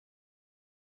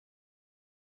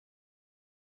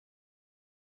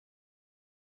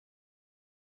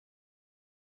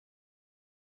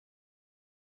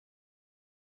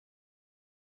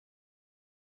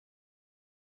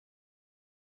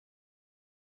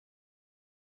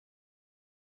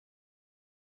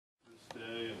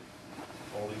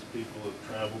people that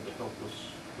traveled to help us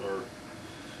or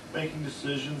making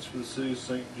decisions for the city of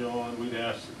St. John. We'd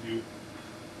ask that you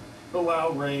allow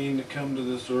rain to come to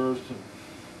this earth, and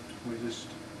we just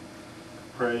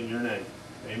pray in your name.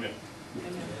 Amen.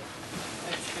 Amen.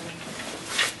 Thanks, Kevin.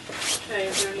 Okay,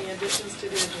 is there any additions to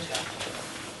the agenda?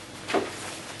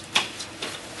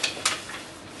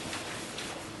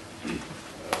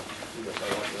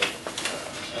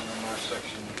 MMR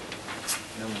section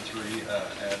number 3,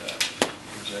 add a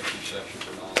executive session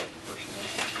for non-personnel.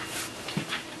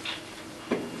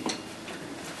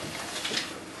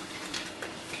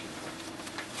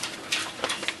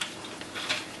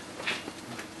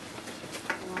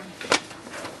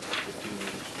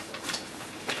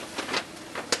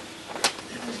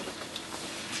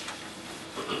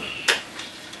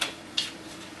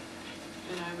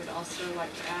 And I would also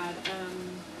like to add,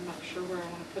 I'm not sure where I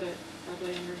want to put it,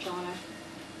 probably under Donna,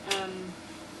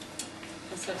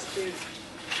 a substitute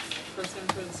person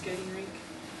for the skating rink.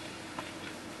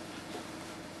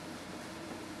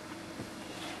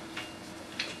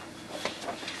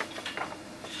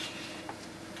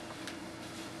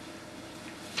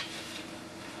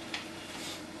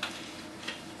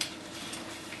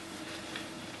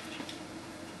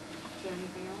 Is there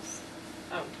anything else?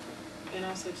 Oh, and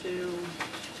also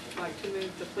like to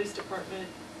move the police department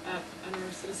up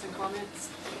under citizen comments.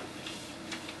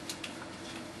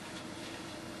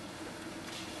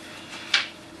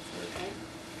 Okay.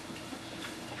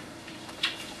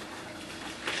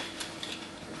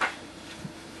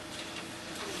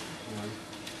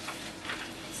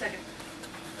 Second.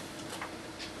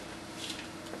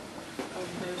 All in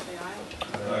favor, say aye.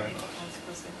 Aye. All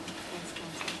opposed, say no. Thanks,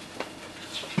 council.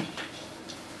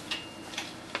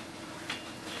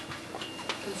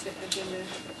 Consent agenda.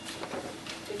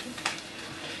 Vicky?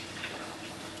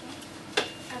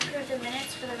 Approve the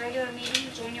minutes for the regular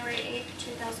meeting, January 8th,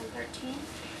 2013.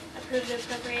 Approve the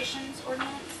appropriations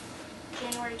ordinance,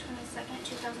 January 22nd,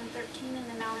 2013, in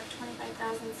the amount of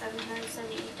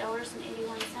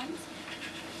 $25,778.81.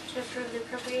 To approve the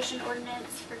appropriation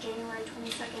ordinance for January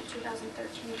 22nd,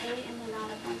 2013, A, in the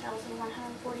amount of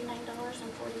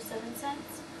 $1,149.47.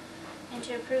 And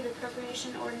to approve the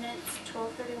appropriation ordinance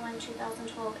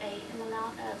 12/31/2012, A, in the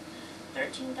amount of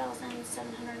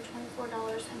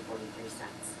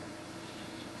 $13,724.43.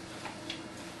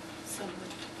 So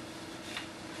moved.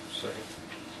 Second.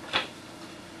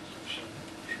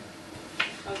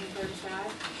 All in favor, say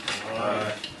aye.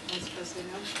 Aye. All opposed, say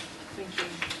no. Thank you.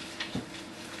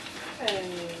 Okay,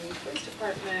 police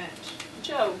department.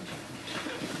 Joe,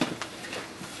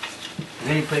 Is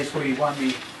there any place where you want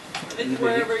me?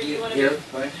 wherever you want to Here, be.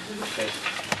 right? Okay.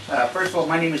 First of all,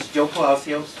 my name is Joe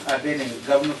Palacios. I've been in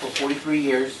government for 43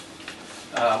 years.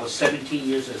 I was 17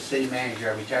 years as a city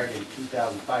manager. I retired in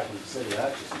 2005 from the city of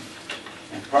Hutchinson.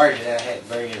 And prior to that, I had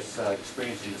various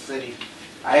experience in the city.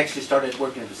 I actually started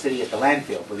working at the city at the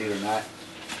landfill, believe it or not.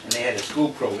 And they had a school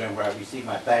program where I received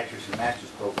my bachelor's and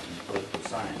master's program in political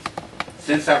science.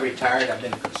 Since I retired, I've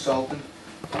been a consultant,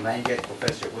 a land use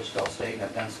professor at Wichita State, and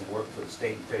I've done some work for the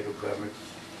state and federal government.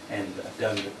 And I've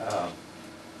done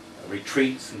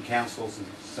retreats and councils and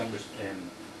summers and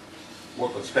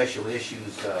work on special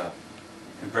issues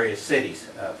in various cities,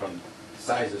 from the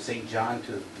size of St. John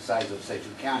to the size of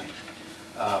Sedgwick County.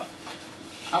 I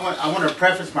want to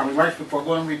preface my remarks before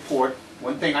going to report.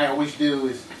 One thing I always do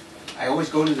is I always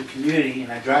go to the community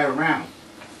and I drive around.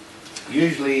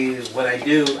 Usually what I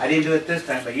do, I didn't do it this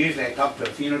time, but usually I talk to a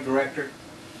funeral director.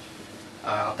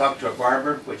 I'll talk to a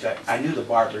barber, which I knew the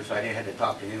barber, so I didn't have to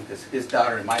talk to him because his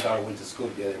daughter and my daughter went to school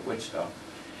together at Wichita.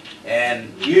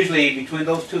 And usually between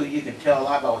those two, you can tell a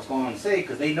lot about what's going on in the city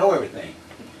because they know everything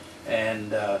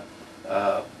and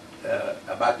about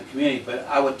the community. But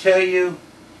I would tell you,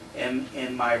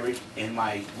 in my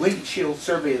windshield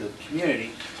survey of the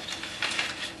community,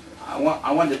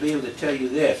 I wanted to be able to tell you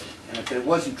this. And if it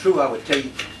wasn't true, I would tell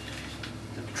you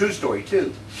the true story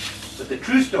too. But the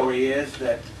true story is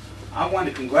that I want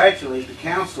to congratulate the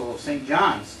council of St.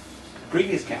 John's, the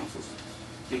previous councils,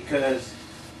 because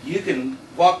you can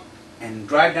walk and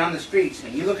drive down the streets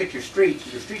and you look at your streets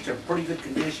are in pretty good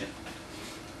condition.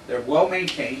 They're well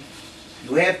maintained.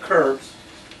 You have curbs.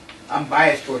 I'm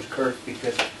biased towards curbs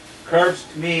because curbs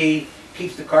to me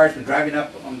keeps the cars from driving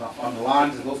up on the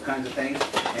lawns and those kinds of things,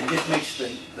 and just makes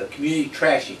the community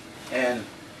trashy. And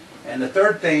the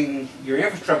third thing, your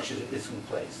infrastructure is in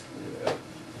place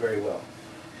very well.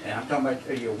 And I'm talking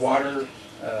about your water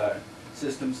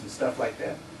systems and stuff like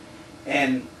that.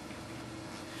 And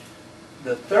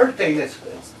the third thing that's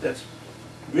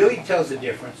really tells the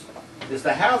difference is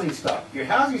the housing stock. Your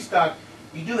housing stock,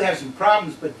 you do have some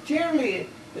problems, but generally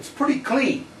it's pretty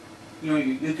clean. You know,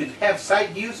 you could have side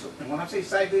views, and when I say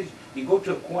side views, you go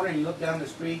to a corner and you look down the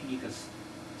street, and you can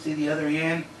see the other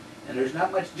end, and there's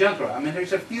not much junk around. I mean,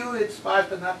 there's a few spots,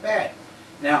 but not bad.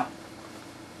 Now,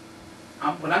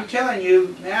 what I'm telling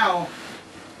you now,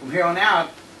 from here on out,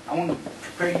 I want to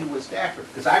compare you with Stafford,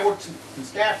 because I worked in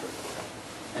Stafford.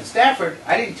 And Stafford,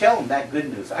 I didn't tell them that good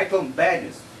news. I told them bad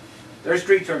news. Their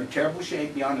streets are in terrible shape,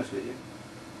 to be honest with you.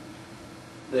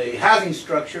 The housing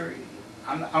structure,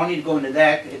 I don't need to go into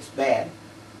that, it's bad.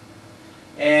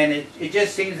 And it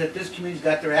just seems that this community's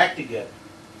got their act together.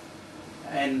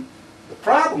 And the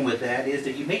problem with that is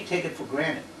that you may take it for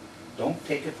granted. Don't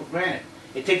take it for granted.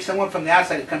 It takes someone from the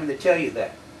outside to come in to tell you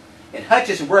that. In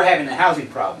Hutchinson, we're having a housing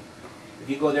problem. If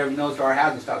you go there and notice our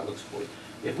housing stock looks for you.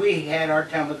 If we had our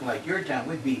town looking like your town,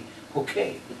 we'd be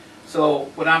okay.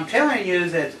 So what I'm telling you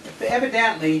is that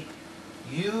evidently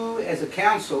you as a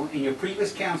council and your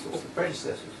previous councils, the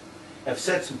predecessors, have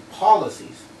set some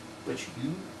policies, which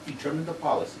you determine the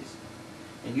policies,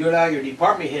 and you allow your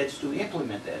department heads to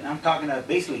implement that. And I'm talking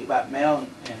basically about Mel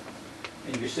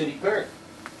and your city clerk.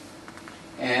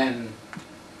 And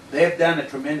they've done a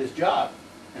tremendous job.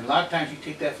 And a lot of times you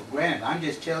take that for granted. I'm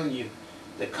just telling you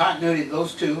the continuity of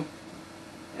those two,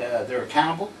 they're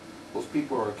accountable. Those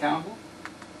people are accountable.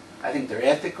 I think they're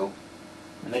ethical.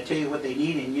 And they tell you what they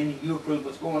need and you approve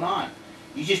what's going on.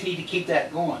 You just need to keep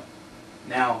that going.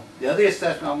 Now, the other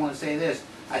assessment, I want to say this.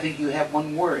 I think you have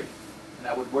one worry, and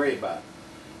I would worry about.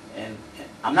 And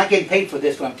I'm not getting paid for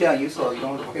this, what I'm telling you, so you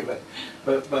don't have to worry about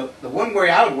it. But the one worry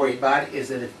I would worry about is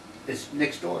that if it's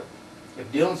next door.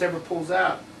 If Dillon's ever pulls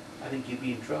out, I think you'd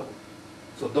be in trouble.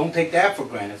 So don't take that for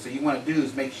granted. So you want to do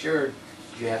is make sure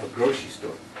you have a grocery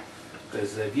store.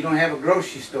 Because if you don't have a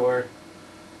grocery store,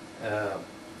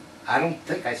 I don't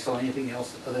think I saw anything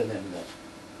else other than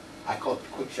I call it the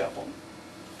quick shop on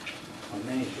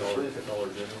Main Street. Dollar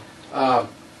General.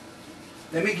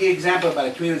 Let me give you an example about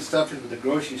a community subject with the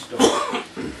grocery store.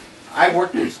 I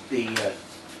worked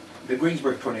the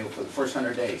Greensburg tornado for the first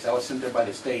 100 days. I was sent there by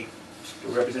the state to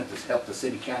represent this, help the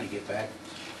city county get back.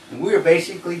 And we were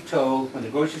basically told, when the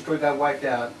grocery store got wiped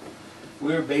out,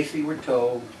 we were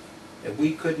told that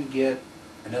we couldn't get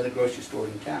another grocery store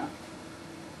in town.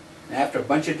 And after a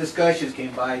bunch of discussions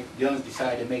came by, Dillon's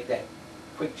decided to make that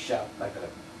quick shop like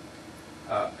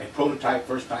a prototype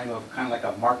first time of kind of like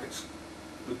a market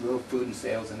with little food and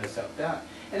sales, and this helped out.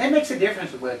 And that makes a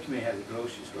difference with whether the community has a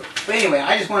grocery store. But anyway,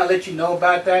 I just want to let you know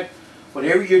about that.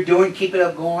 Whatever you're doing, keep it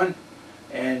up going.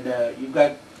 And you've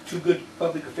got two good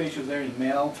public officials there in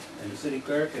Mel and the city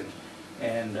clerk,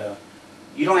 and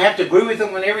you don't have to agree with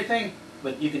them on everything,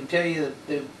 but you can tell you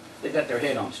that they got their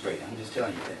head on straight. I'm just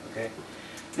telling you that, okay?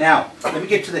 Now, let me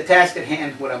get to the task at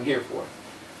hand, what I'm here for.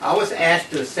 I was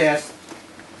asked to assess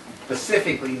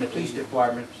specifically in the police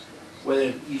department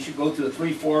whether you should go to a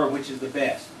 3-4, which is the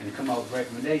best, and come up with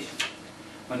recommendations.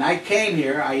 When I came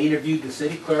here, I interviewed the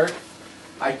city clerk.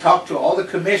 I talked to all the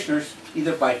commissioners,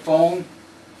 either by phone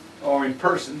or in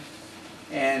person.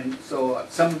 And so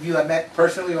some of you I met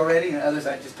personally already, and others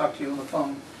I just talked to you on the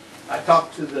phone. I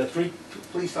talked to the 3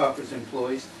 police officer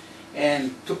employees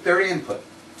and took their input.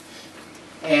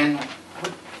 And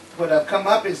what I've come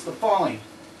up is the following.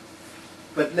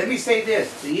 But let me say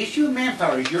this, the issue of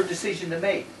manpower is your decision to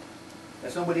make.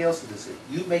 That's nobody else's decision.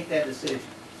 You make that decision.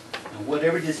 And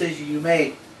whatever decision you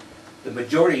make, the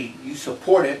majority, you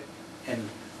support it. And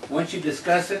once you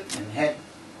discuss it and have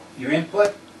your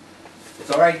input, it's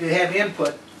all right to have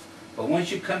input. But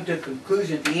once you come to a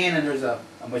conclusion at the end and there's a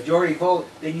majority vote,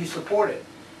 then you support it.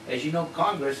 As you know,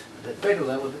 Congress, at the federal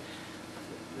level,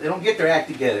 they don't get their act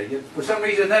together. For some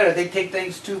reason or another, they take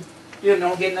things too, you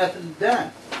don't get nothing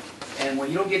done. And when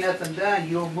you don't get nothing done,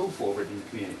 you don't move forward in the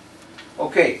community.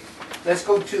 Okay, let's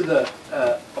go to the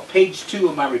page 2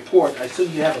 of my report. I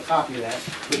assume you have a copy of that,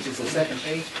 which is the second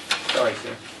page. Sorry,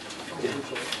 sir.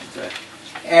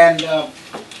 And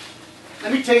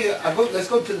let me tell you, let's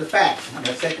go to the facts on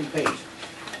the second page.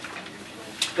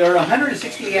 There are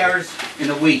 160 hours in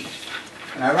a week.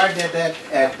 And I arrived at that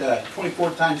at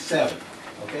 24 times 7.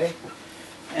 Okay?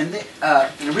 And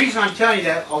the reason I'm telling you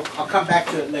that, I'll come back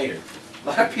to it later. A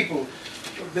lot of people,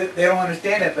 they don't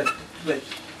understand that, but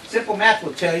simple math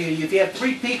will tell you, if you have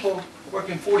 3 people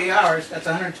working 40 hours, that's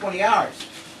 120 hours.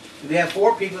 If you have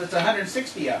 4 people, that's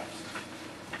 160 hours.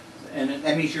 And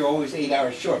that means you're always 8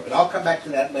 hours short, but I'll come back to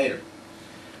that later.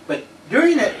 But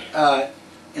during it,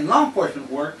 in law enforcement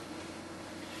work,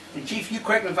 and Chief, you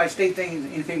correct me if I state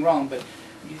anything wrong, but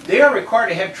they are required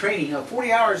to have training of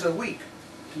 40 hours a week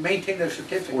to maintain their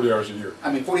certificate. 40 hours a year.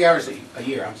 I mean, 40 hours a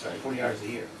year, I'm sorry, 40 hours a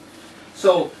year.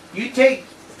 So you take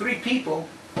 3 people,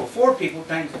 or 4 people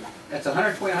times, that's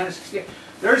 120, 160.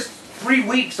 There's 3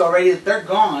 weeks already that they're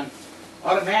gone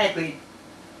automatically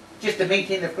just to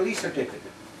maintain their police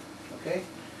certificate. Okay?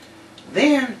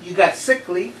 Then you got sick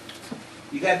leave,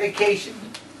 you got vacation,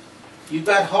 you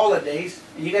got holidays,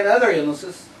 and you got other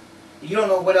illnesses. You don't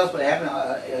know what else would happen,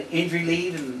 injury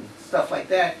leave and stuff like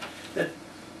that.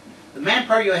 The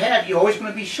manpower you have, you're always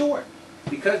going to be short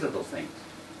because of those things.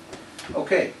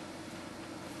 Okay.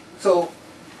 So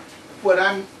what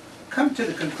I'm come to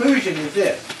the conclusion is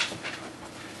this: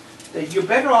 that you're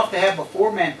better off to have a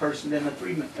 4-man person than a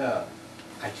 3-man.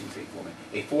 I shouldn't say 4-man,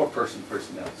 a 4-person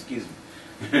personnel. Excuse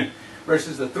me,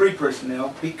 versus the 3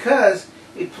 personnel, because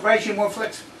it provides you more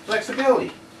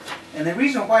flexibility. And the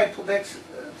reason why it provides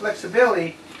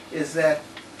flexibility is that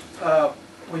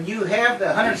when you have the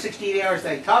 168 hours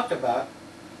that I talked about,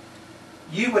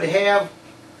 you would have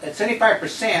at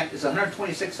 75% is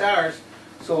 126 hours.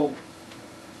 So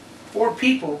 4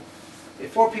 people,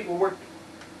 if 4 people work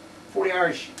 40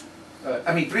 hours,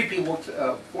 3 people work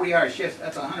 40-hour shifts,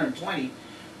 that's 120.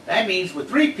 That means with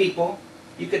 3 people,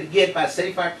 you could get about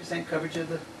 75% coverage of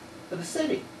the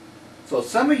city. So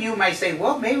some of you might say,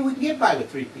 well, maybe we can get by with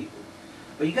 3 people.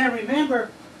 But you got to remember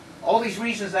all these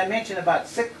reasons I mentioned about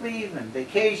sick leave and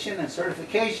vacation and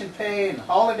certification pay and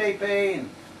holiday pay and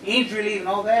injury leave and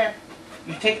all that.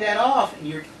 You take that off,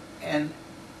 and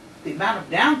the amount of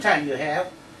downtime you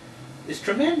have is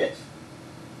tremendous.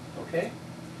 Okay?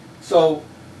 So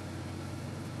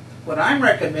what I'm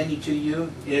recommending to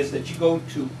you is that you go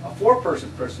to a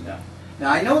 4-person personnel.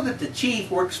 Now I know that the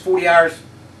chief works 40 hours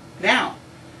now.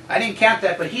 I didn't count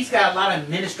that, but he's got a lot of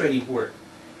administrative work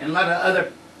and a lot of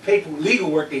other legal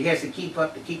work that he has to keep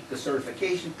up to keep the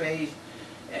certification page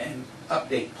and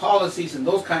update policies and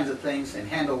those kinds of things and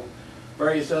handle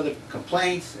various other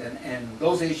complaints and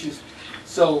those issues.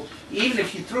 So even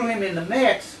if you threw him in the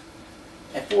mix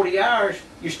at 40 hours,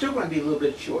 you're still going to be a little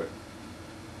bit short.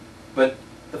 But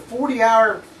the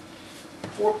 40-hour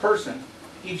 4-person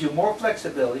gives you more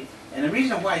flexibility. And the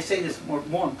reason why I say this is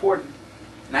more important,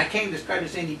 and I can't describe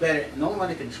this any better, and the only one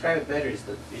that can describe it better is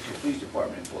your police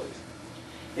department employees.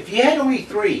 If you had only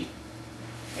 3,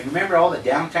 and remember all the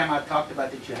downtime I talked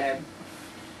about that you had,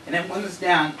 and then when it's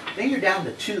down, then you're down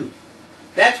to 2.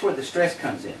 That's where the stress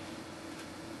comes in.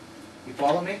 You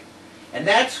follow me? And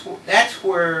that's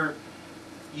where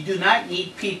you do not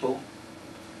need people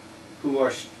who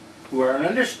are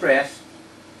under stress,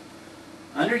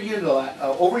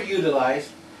 overutilized.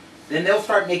 Then they'll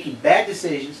start making bad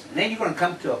decisions, and then you're going to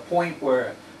come to a point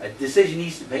where a decision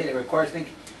needs to be made that requires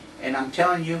thinking. And I'm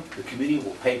telling you, the community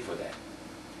will pay for that.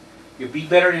 You'll be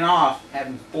better than off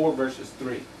having 4 versus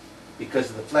 3 because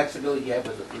of the flexibility you have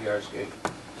with the 3-hour schedule.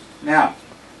 Now,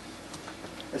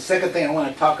 the second thing I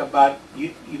want to talk about,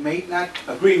 you may not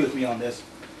agree with me on this,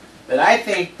 but I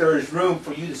think there is room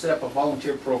for you to set up a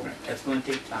volunteer program. That's going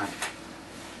to take time.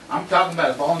 I'm talking about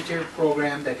a volunteer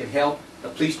program that can help the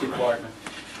police department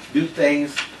do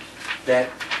things that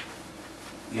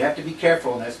you have to be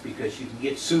careful in this because you can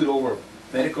get sued over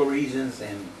medical reasons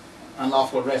and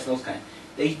unlawful arrest and those kinds.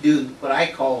 They do what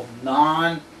I call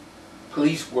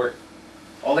non-police work.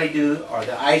 All they do are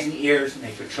the eyes and ears, and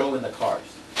they patrol in the cars.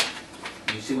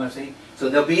 You see what I'm saying? So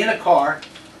they'll be in a car,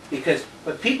 because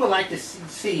what people like to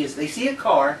see is they see a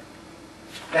car,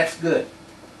 that's good.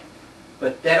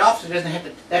 But that officer doesn't have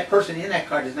to, that person in that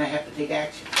car does not have to take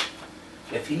action.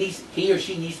 If he or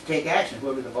she needs to take action,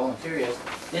 whoever the volunteer is,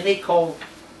 then they call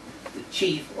the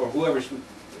chief or whoever is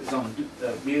on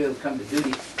be able to come to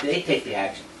duty. They take the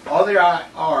action. All there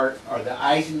are the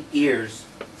eyes and ears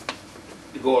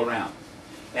to go around.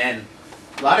 And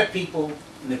a lot of people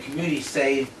in the community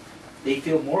say they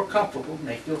feel more comfortable and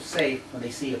they feel safe when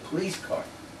they see a police car.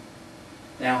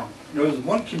 Now, there was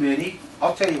one community,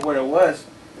 I'll tell you where it was,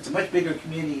 it's a much bigger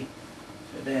community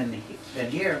than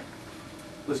here,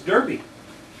 was Derby.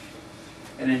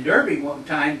 And in Derby one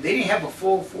time, they didn't have a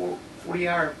full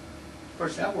 40-hour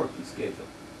personnel working schedule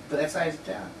for that size of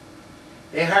town.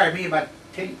 They hired me about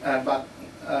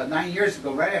 9 years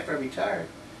ago, right after I retired.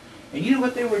 And you know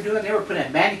what they were doing? They were putting a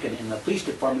mannequin in the police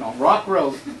department on Rock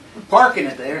Road, parking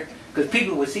it there, because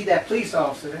people would see that police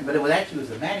officer, but it was actually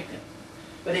a mannequin.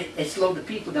 But it slowed the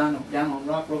people down on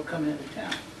Rock Road coming into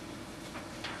town.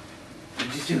 Did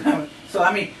you see what I mean? So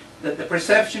I mean, the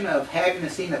perception of having to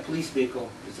see a police vehicle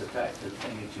is the type of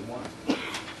thing that you want.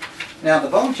 Now the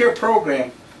volunteer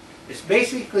program is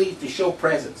basically to show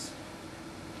presence.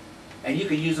 And you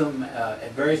can use them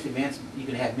at various events. You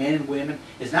can have men and women.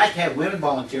 It's nice to have women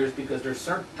volunteers because there's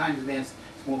certain times events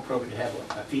it's more appropriate to have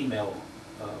a female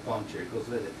volunteer that goes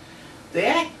with it. They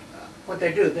act, what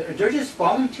they do, they're just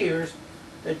volunteers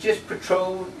that just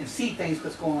patrol and see things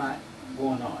that's going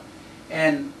on.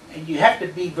 And you have to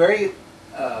be very,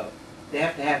 they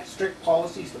have to have strict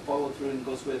policies to follow through and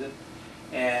goes with it,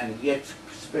 and yet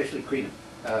especially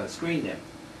screen them.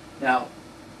 Now,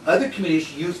 other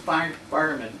communities use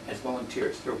firemen as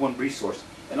volunteers. They're one resource.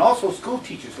 And also school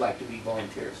teachers like to be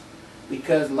volunteers,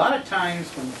 because a lot of times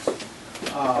when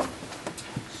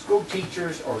school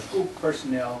teachers or school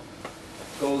personnel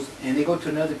goes and they go to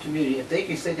another community, if they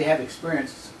can say they have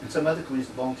experience, in some other communities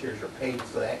the volunteers are paid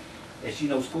for that. As you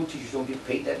know, school teachers don't get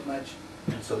paid that much,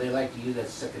 and so they like to use that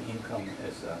second income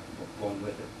as going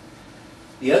with it.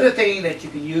 The other thing that you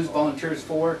can use volunteers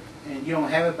for, and you don't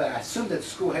have it, but I assume that the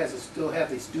school still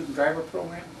have a student driver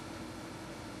program.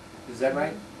 Is that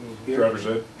right? Mm-hmm. Driver's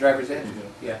ed. Driver's ed,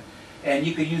 yeah. And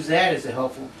you could use that as a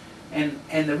helpful. And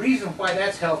the reason why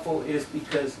that's helpful is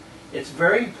because it's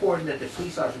very important that the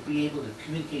police officer be able to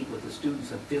communicate with the students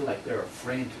and feel like they're a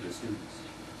friend to the students.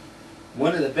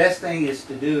 One of the best things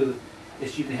to do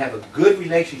is you can have a good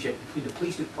relationship between the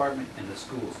police department and the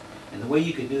schools. And the way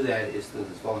you can do that is through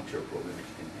this volunteer program that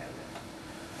you can have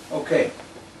that. Okay.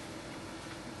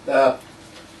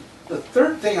 The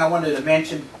third thing I wanted to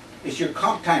mention is your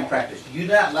comp time practice. You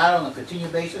do not allow it on a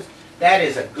continual basis. That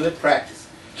is a good practice.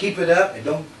 Keep it up and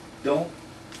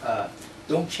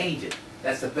don't change it.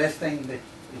 That's the best thing that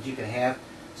you can have.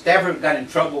 Stafford got in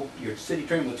trouble. Your city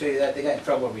attorney will tell you that. They got in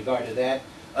trouble in regard to that.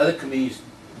 Other communities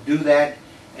do that,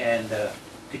 and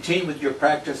continue with your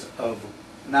practice of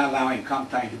not allowing comp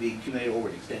time to be accumulated over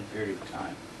an extended period of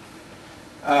time.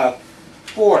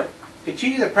 4,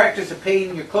 continue the practice of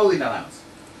paying your clothing allowance.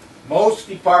 Most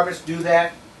departments do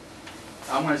that.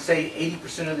 I'm going to say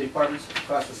 80% of the departments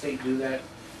across the state do that,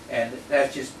 and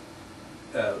that's just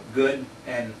good.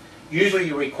 And usually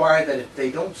you require that if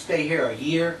they don't stay here a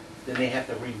year, then they have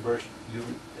to reimburse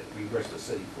the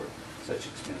city for such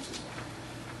expenses.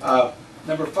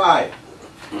 Number 5,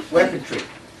 weaponry.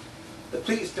 The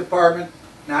police department,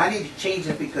 now I need to change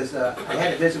it because I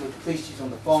had a visit with the police chief on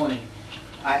the phone, and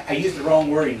I used the wrong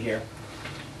wording here.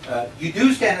 You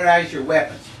do standardize your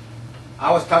weapons. I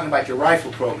was talking about your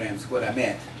rifle programs, what I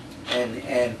meant.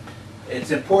 And it's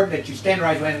important that you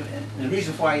standardize weapons, and the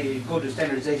reason why you go to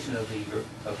standardization of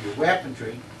your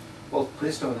weaponry, both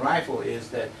pistol and rifle, is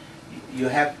that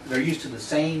they're used to the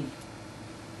same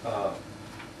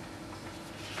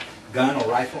gun or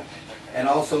rifle, and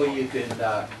also you can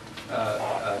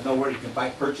know where you can buy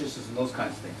purchases and those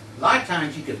kinds of things. A lot of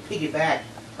times you can piggyback,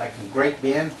 like from Great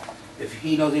Bend. If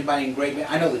he knows anybody in Great Bend,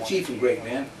 I know the chief in Great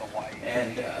Bend,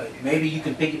 and maybe you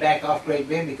can piggyback off Great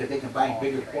Bend because they can buy in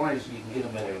bigger quantities and you can get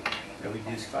them at a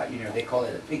reduced price. You know, they call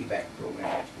it a piggyback program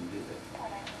that you can do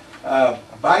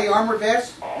that. Body armor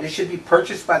vests, they should be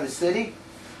purchased by the city,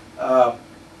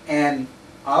 and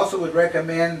I also would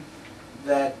recommend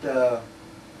that to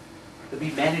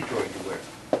be mandatory to wear.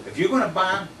 If you're going to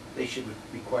buy them, they should be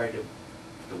required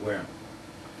to wear them.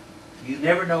 You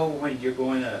never know when you're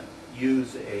going to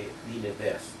need a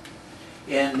vest.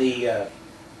 In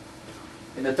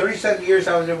the 37 years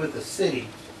I was there with the city,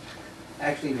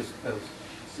 actually it was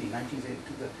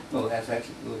 1982. No, that's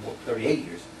actually 38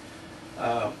 years.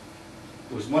 There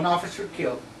was one officer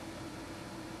killed.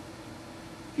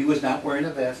 He was not wearing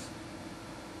a vest.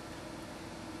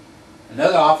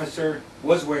 Another officer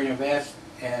was wearing a vest,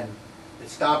 and it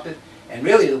stopped it. And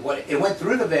really, it went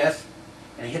through the vest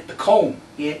and it hit the comb.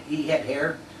 He had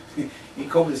hair. He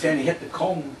combed his hair and he hit the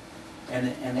comb,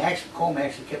 and the actual comb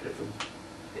actually kept it from,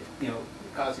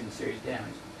 causing serious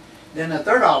damage. Then the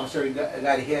third officer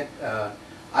got hit.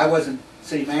 I wasn't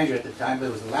city manager at the time, but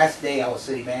it was the last day I was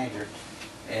city manager.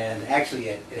 And actually,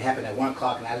 it happened at 1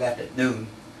 o'clock, and I left at noon.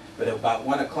 But at about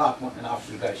 1 o'clock, an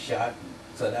officer got shot.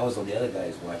 So that was on the other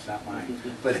guy's watch, not mine.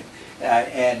 But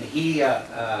and he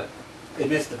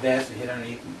missed the vest and hit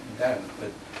underneath and died.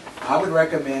 But I would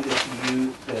recommend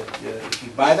that if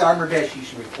you buy the armor vest, you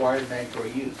should require the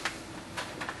mandatory use.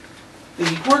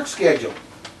 The work schedule.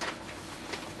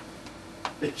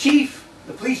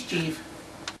 The police chief,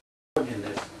 in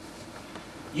this,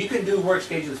 you can do work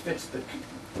schedules that fits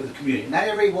for the community. Not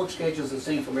every work schedule is the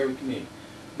same from every community,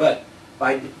 but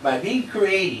by being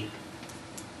creative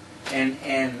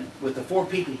and with the 4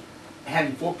 people,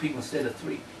 having 4 people instead of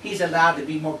 3, he's allowed to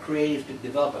be more creative to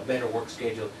develop a better work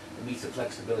schedule that meets the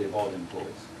flexibility of all the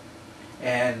employees.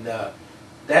 And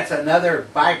that's another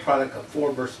byproduct of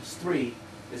 4 versus 3,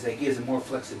 is that it gives them more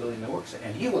flexibility in the work schedule.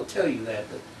 And he will tell you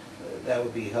that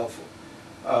would be helpful.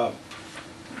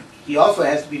 He also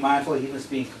has to be mindful he must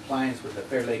be in compliance with the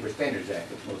Fair Labor Standards Act,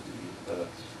 which most of you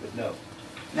would know.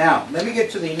 Now, let me get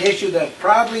to the issue that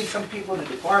probably some people in the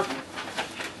department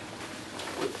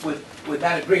would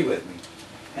not agree with me.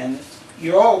 And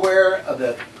you're all aware of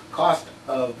the cost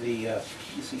of the,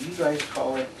 you see, you guys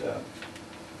call it, let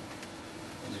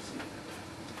me see.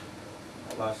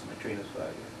 I lost my train of thought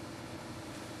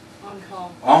here. On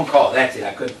call. On-call, that's it,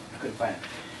 I couldn't find it.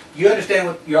 You understand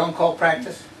what your on-call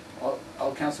practice,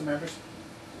 all council members?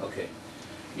 Okay.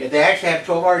 Yeah, they actually have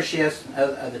 12-hour shifts.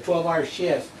 The 12-hour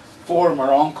shifts, 4 of them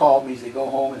are on-call, means they go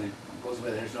home and it goes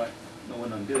away, there's no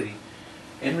one on duty.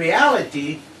 In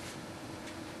reality,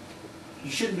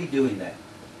 you shouldn't be doing that.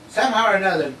 Somehow or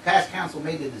another, the past council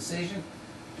made the decision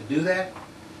to do that.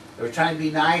 They were trying to be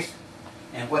nice.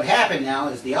 And what happened now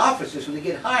is the officers, when they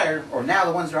get hired, or now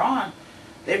the ones that are on,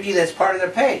 they view that as part of their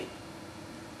pay.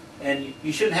 And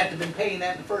you shouldn't have to have been paying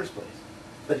that in the first place.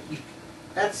 But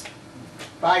that's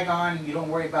bygone. You don't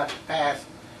worry about the past.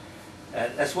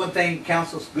 That's one thing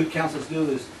good councils do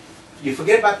is you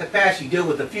forget about the past, you deal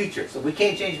with the future. So we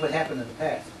can't change what happened in the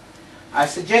past. I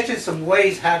suggested some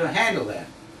ways how to handle that.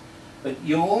 But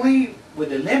you only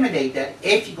would eliminate that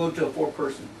if you go to a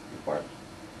 4-person department.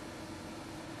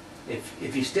 If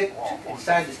you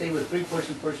decide to stay with a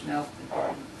 3-person personnel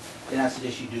department, then I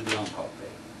suggest you do the on-call pay.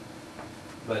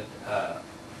 But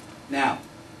now,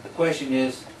 the question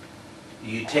is, do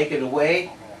you take it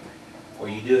away, or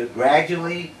you do it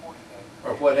gradually,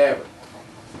 or whatever?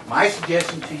 My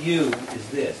suggestion to you is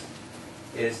this,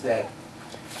 is that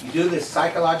you do this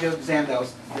psychological exam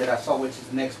that I saw, which is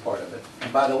the next part of it.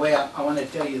 And by the way, I want to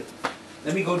tell you,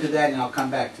 let me go to that and I'll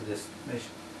come back to this mission.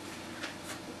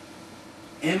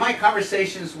 In my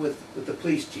conversations with the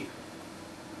police chief,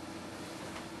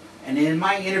 and in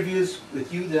my interviews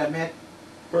with you that I met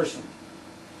personally,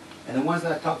 and the ones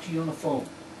that I talked to you on the phone,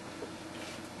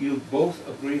 you both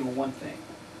agree on one thing.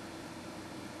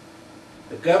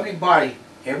 The governing body,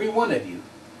 every one of you,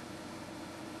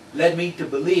 led me to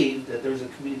believe that there's a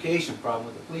communication problem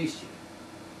with the police chief.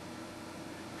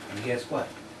 And guess what?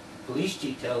 The police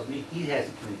chief tells me he has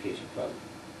a communication problem.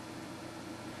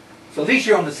 So at least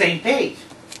you're on the same page.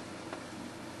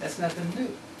 That's nothing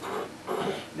new.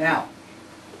 Now,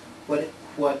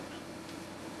 what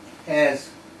has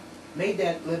made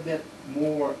that a little bit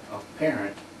more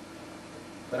apparent,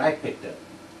 but I picked up,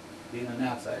 being an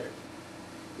outsider,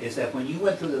 is that when you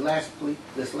went through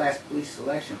this last police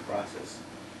selection process,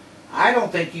 I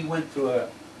don't think you went through a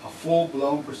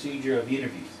full-blown procedure of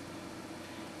interviews.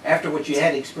 After what you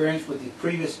had experienced with the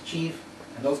previous chief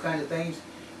and those kind of things,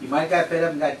 you might have got fed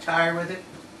up and got tired with it,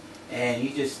 and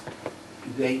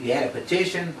you had a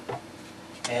petition,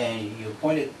 and you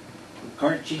appointed the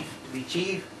current chief to be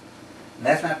chief, and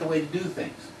that's not the way to do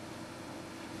things.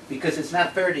 Because it's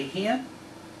not fair to him,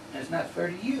 and it's not fair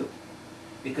to you.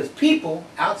 Because people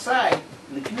outside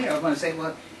in the community are going to say,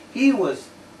 well, he was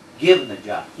given the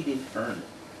job, he didn't earn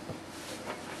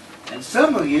it. And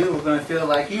some of you are going to feel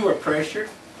like you were pressured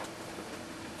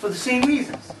for the same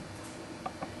reasons.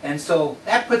 And so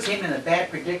that puts him in a bad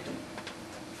predicament.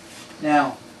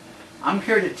 Now, I'm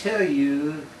here to tell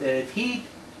you that if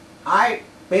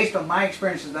based on my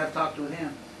experiences I've talked with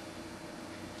him,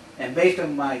 and based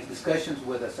on my discussions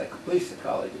with a police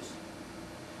psychologist,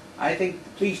 I think the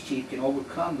police chief can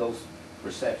overcome those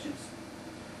perceptions.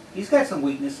 He's got some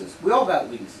weaknesses. We all got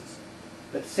weaknesses.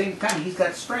 But at the same time, he's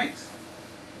got strengths.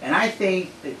 And I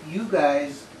think that you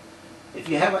guys, if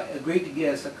you have agreed to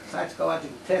get a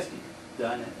psychological testing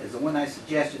done, as the one I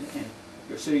suggested, and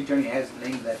your city attorney has the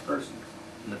name of that person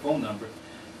and the phone number,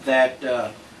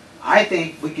 that I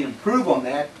think we can improve on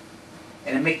that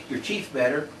and it'll make your chief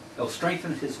better. It'll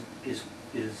strengthen his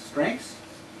strengths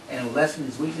and it'll lessen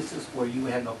his weaknesses where you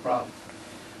have no problem.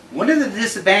 One of the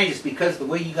disadvantages, because of the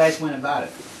way you guys went about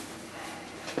it,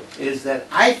 is that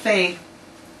I think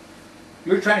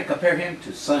you're trying to compare him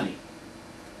to Sonny.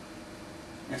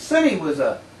 And Sonny was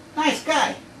a nice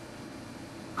guy.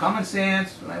 Common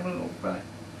sense.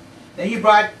 Then you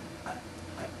brought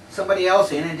somebody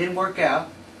else in and it didn't work out.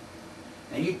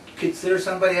 And you consider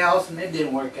somebody else and it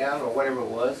didn't work out, or whatever it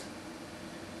was.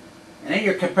 And then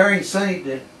you're comparing Sonny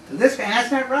to this guy.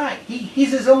 That's not right.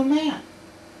 He's his own man.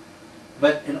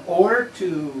 But in order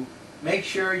to make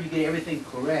sure you get everything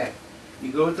correct,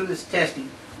 you go through this testing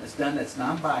that's done, that's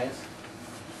non-biased,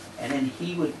 and then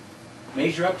he would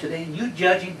measure up to that, and you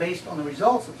judge him based on the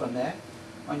results from that,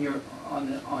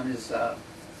 on his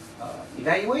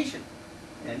evaluation,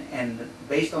 and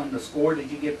based on the score that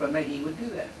you get from that, he would do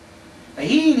that. Now,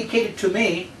 he indicated to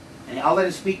me, and I'll let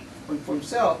him speak for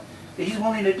himself, that he's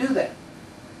willing to do that.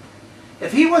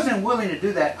 If he wasn't willing to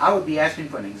do that, I would be asking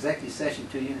for an executive session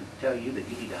to you and tell you that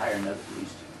you need to hire another police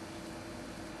chief.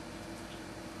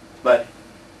 But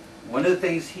one of the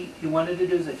things he wanted to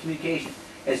do is the communication.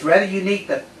 It's rather unique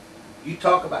that you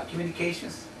talk about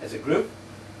communications as a group,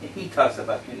 and he talks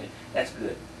about communication. That's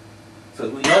good. So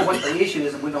we know what the issue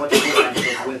is and we know what the program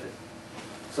goes with it.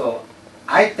 So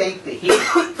I think that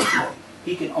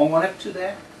he can own up to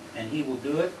that and he will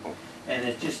do it. And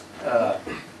it's just,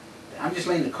 I'm just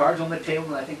laying the cards on the table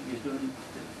and I think you're doing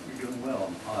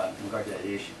well in regard to that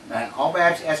issue. Now, I'll be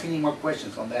asking any more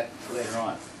questions on that later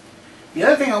on. The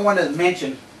other thing I wanted to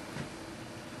mention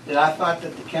that I thought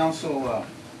that the council,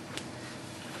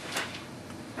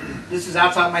 this is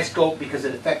outside my scope because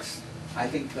it affects, I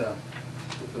think, the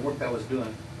work that I was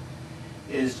doing,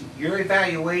 is your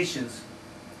evaluations,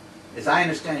 as I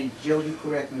understand it, Jill, you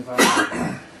correct me if I'm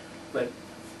wrong, but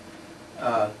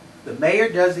the mayor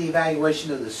does the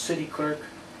evaluation of the city clerk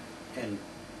and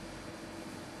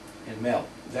Mel,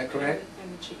 is that correct?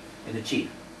 And the chief. And the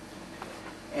chief.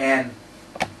 And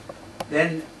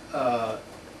then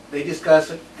they discuss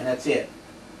it, and that's it.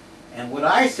 And what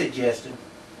I suggested,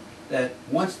 that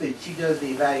once she does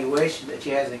the evaluation, that she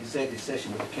has an executive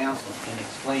session with the council and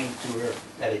explain to her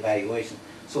that evaluation.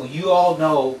 So you all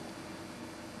know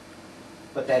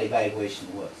what that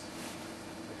evaluation was.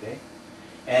 Okay?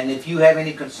 And if you have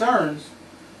any concerns,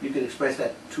 you could express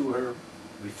that to her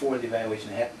before the evaluation,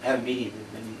 have a meeting,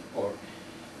 or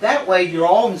that way you're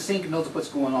all in sync and knows what's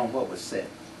going on, what was said.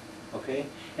 Okay?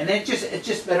 And it's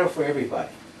just better for everybody.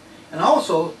 And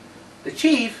also, the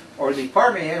chief, or the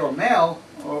department head, or Mel,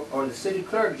 or the city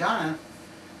clerk, John,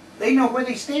 they know where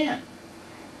they stand.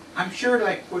 I'm sure,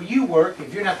 like where you work,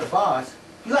 if you're not the boss,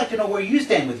 you like to know where you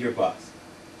stand with your boss.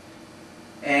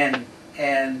 And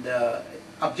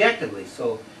objectively,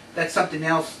 so that's something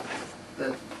else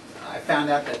that I found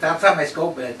out that's outside my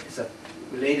scope, but it's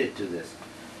related to this.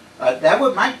 That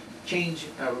might change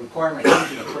requirement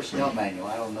change in the personnel manual.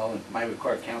 I don't know. It might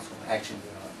require council action,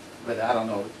 but I don't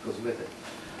know what goes with it.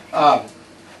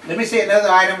 Let me say another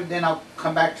item, then I'll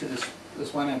come back to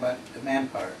this one about the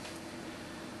manpower.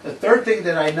 The third thing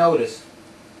that I noticed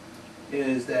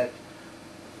is that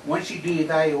once you do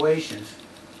evaluations,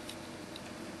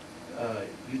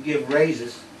 you give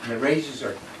raises, and the raises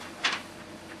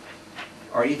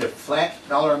are either flat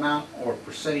dollar amount or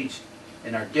percentage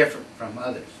and are different from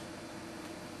others.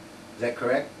 Is that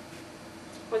correct?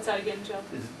 What's that again, Joe?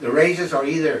 The raises are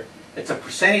either, it's a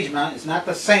percentage amount, it's not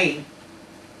the same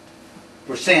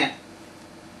percent,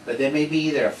 but there may be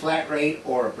either a flat rate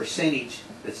or a percentage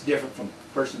that's different from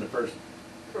person to person.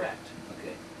 Correct.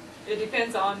 Okay. It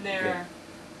depends on their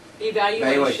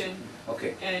evaluation.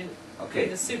 Okay. And Okay.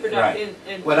 the super Right.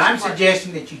 in What I'm department.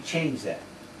 suggesting that you change that,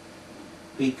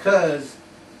 because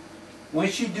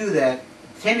once you do that,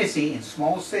 the tendency in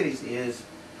small cities is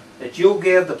that you'll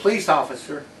give the police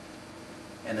officer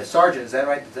and the sergeant, is that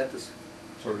right? Is that the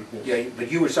Sorry, yes. yeah?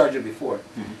 But you were sergeant before.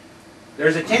 Mhm.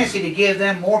 There's a tendency to give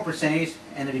them more percentage,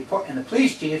 and the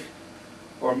police chief,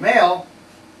 or Mel,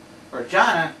 or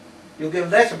Jonna, you'll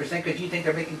give less of a percent because you think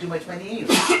they're making too much money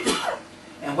anyway.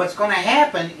 And what's going to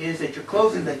happen is that you're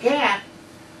closing the gap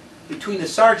between the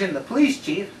sergeant and the police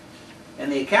chief,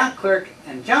 and the account clerk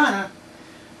and Jonna,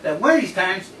 that one of these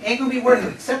times ain't going to be worth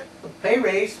it except the pay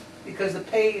raise, because the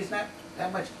pay is not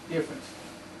that much difference.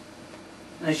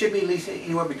 And it should be at least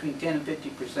anywhere between 10 and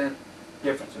 50%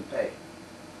 difference in pay.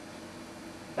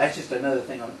 That's just another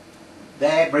thing.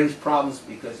 That brings problems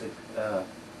because there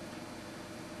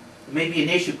may be an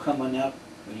issue coming up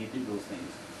when you do those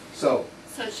things. So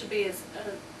it should be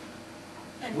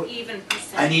an What- even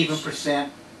percentage. an even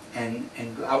percent, and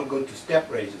I would go to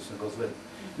step raises and goes with it.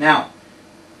 Now,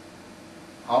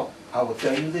 I will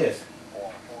tell you this.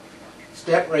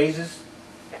 Step raises.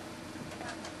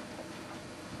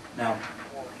 Now,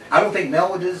 I don't think Mel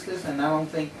would do this, and I don't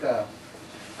think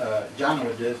John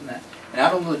would do this. And I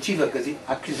don't know the chief because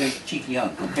I consider Chief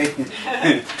Young,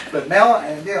 okay? But Mel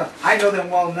and I know them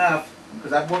well enough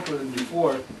because I've worked with them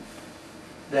before.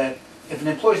 That if an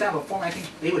employee's not performing, I think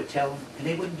they would tell them, and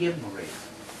they wouldn't give them a raise.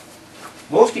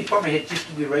 Most department heads just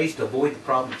to be raised to avoid the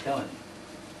problem of telling you.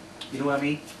 You know what I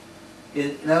mean?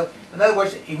 In other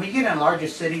words, when you get in a larger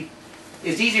city,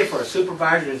 it's easier for a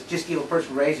supervisor to just give a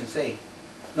person a raise and say,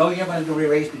 no, you're going to get a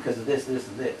raise because of this, this,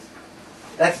 and this.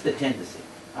 That's the tendency.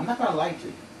 I'm not going to lie to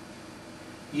you.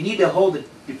 You need to hold the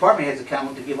department heads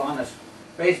accountable to give honest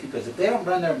raise, because if they don't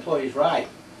run their employees right,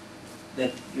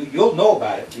 then you'll know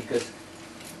about it, because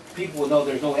people will know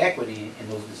there's no equity in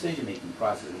those decision-making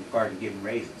processes regarding giving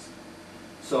raises.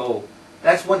 So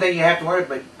that's one thing you have to worry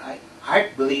about. But I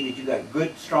believe that you got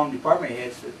good, strong department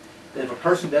heads that if a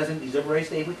person doesn't deserve a raise,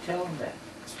 they would tell them that.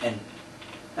 And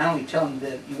not only tell them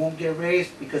that you won't get a raise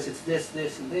because it's this,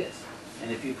 this, and this.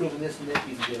 And if you're proving this and this,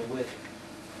 you can get it with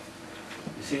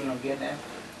it. You see what I'm getting at?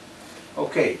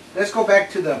 Okay, let's go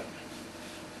back to the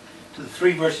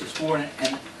 3 verses 4,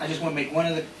 and I just want to make one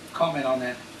other comment on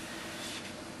that.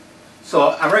 So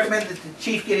I recommend that the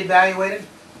chief get evaluated.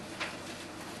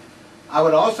 I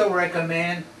would also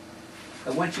recommend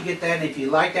that once you get that, and if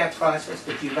you like that process,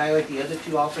 that you evaluate the other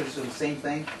two officers on the same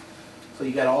thing, so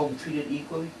you got all of them treated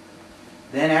equally.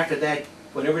 Then after that,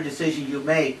 whatever decision you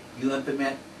make, you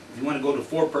implement. If you want to go to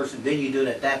 4-person, then you do it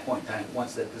at that point in time,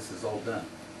 once that this is all done.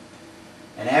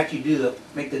 And after you do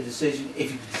make the decision,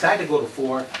 if you decide to go to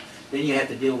 4, then you have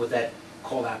to deal with that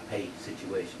call-out pay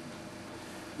situation.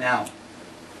 Now,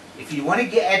 if you want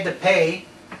to add the pay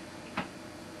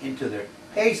into their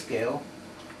pay scale,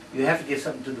 you have to give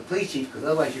something to the police chief, because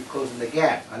otherwise you're closing the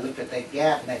gap. I looked at that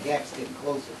gap, and that gap's getting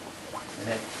closer. And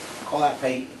that call-out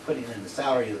pay, putting in the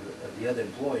salary of the other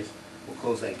employees, will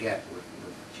close that gap with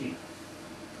the chief.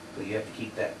 So you have to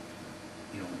keep that,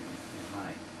 in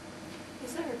mind.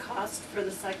 Is there a cost for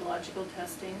the psychological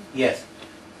testing? Yes.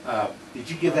 Did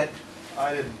you give that?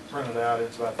 I didn't print it out.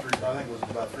 It's about I think it was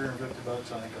about $350. I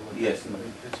think I looked. Yes. At it.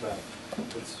 It's about.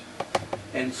 It's.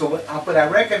 And so what I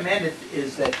recommend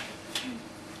is that,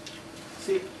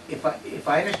 see, if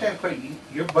I understand correctly,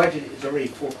 your budget is already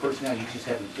 4 personnel. You just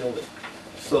haven't filled it.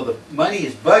 So the money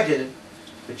is budgeted,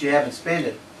 but you haven't spent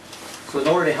it. So in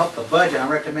order to help the budget, I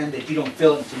recommend that you don't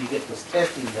fill it until you get this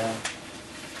testing done.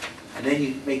 And then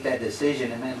you make that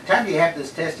decision. And then the time you have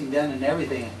this testing done and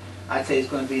everything, I'd say it's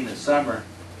going to be in the summer.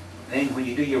 Then when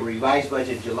you do your revised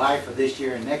budget in July for this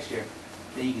year and next year,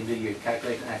 then you can do your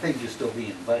calculation. I think you'll still be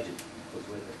in the budget goes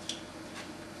with it.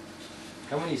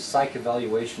 How many psych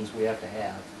evaluations we have to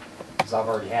have? Because I've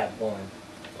already had one.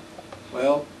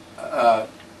 Well,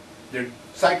 their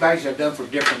psych evaluations are done for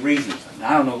different reasons. And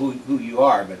I don't know who you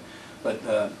are, but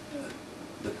the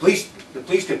police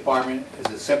department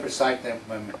is a separate psych that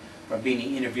from being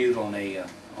interviewed on a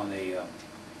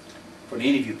for an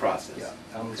interview process. Yeah,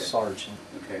 I'm a Okay. sergeant.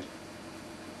 Okay.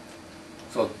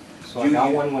 So I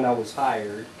got one when I was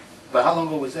hired. But how long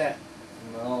ago was that?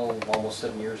 No, almost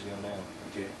 7 years ago now.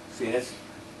 Okay. See,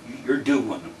 you're due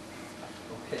one.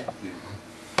 Okay.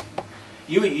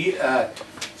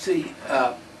 See,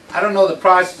 I don't know the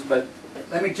process, but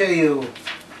let me tell you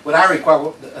what I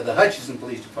require. The Hutchinson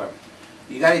Police Department.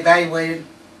 You got evaluated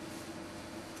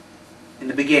in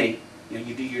the beginning.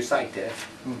 You do your psych test.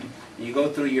 Mm-hmm. And you go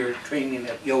through your training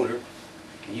at Yoder,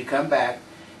 and you come back.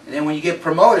 And then when you get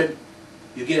promoted,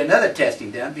 you get another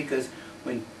testing done, because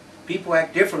when people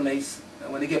act differently,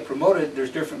 when they get promoted, there's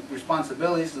different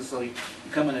responsibilities, and so you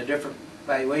come in a different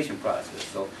evaluation process.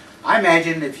 So I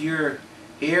imagine if you're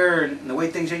here and the way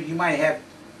things are, you might have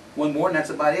one more, and that's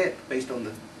about it, based on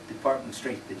the department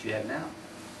strength that you have now.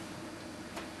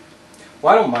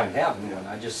 Well, I don't mind having one.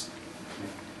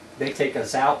 They take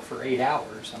us out for 8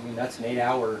 hours. I mean, that's an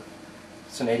 8-hour,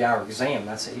 it's an 8-hour exam.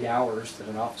 That's 8 hours that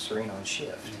an officer ain't on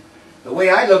shift. The way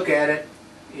I look at it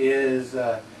is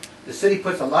the city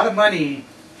puts a lot of money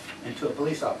into a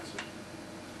police officer.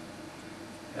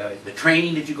 The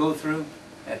training that you go through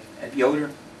at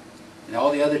Yoder, and all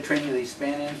the other training they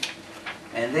spend in.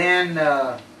 And then,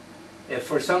 if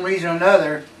for some reason or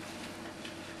another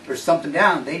there's something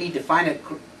down, they need to find it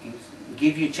and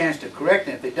give you a chance to correct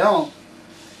it. If they don't,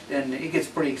 then it gets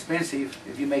pretty expensive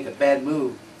if you make a bad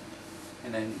move,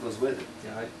 and then it goes with it.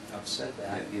 Yeah, I've said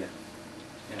that. Yeah.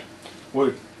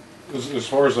 Well, as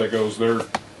far as that goes, the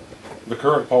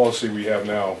current policy we have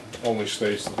now only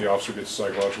states that the officer gets a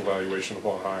psychological evaluation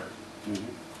upon hire.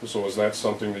 Mm-hmm. So is that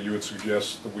something that you would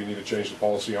suggest that we need to change the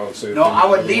policy on and say? No, I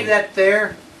would leave that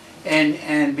there,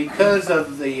 and because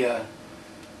of the,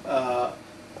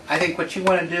 I think what you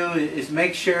want to do is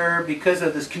make sure, because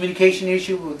of this communication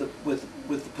issue with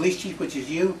the police chief, which is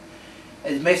you,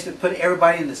 it makes it put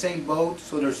everybody in the same boat,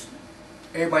 so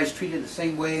everybody's treated the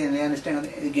same way, and they understand,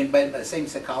 again, by the same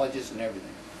psychologist and everything.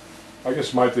 I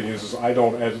guess my thing is I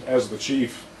don't, as the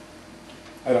chief,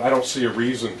 I don't see a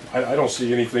reason. I don't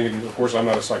see anything, and of course I'm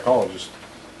not a psychologist,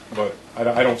 but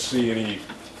I don't see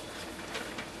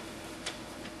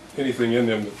anything in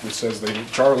them that says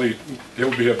Charlie,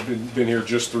 he'll have been here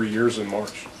just 3 years in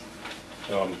March.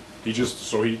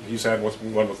 He's had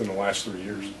one within the last 3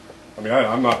 years. I mean,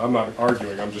 I'm not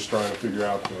arguing. I'm just trying to figure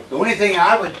out The only thing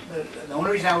the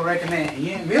only reason I would recommend,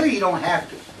 and really you don't have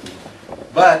to,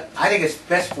 but I think it's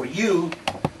best for you,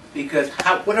 because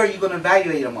what are you going to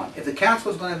evaluate them on? If the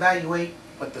council is going to evaluate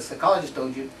what the psychologist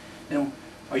told you, then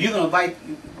are you going to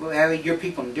evaluate your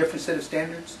people in a different set of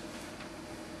standards,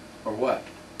 or what?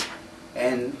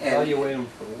 And Evaluate them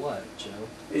for what, Joe?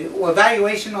 Well,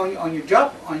 evaluation on your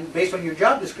job, based on your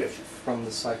job description. From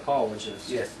the psychologist.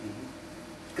 Yes.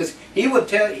 Because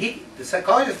the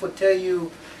psychologist would tell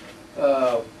you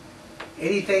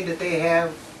anything that they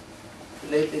have,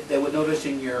 they would notice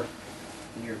in your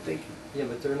thinking. Yeah,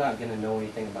 but they're not going to know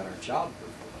anything about our job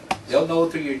performance. They'll know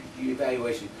through your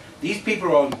evaluation. These people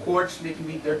are on courts,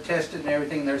 they're tested and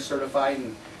everything, they're certified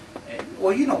and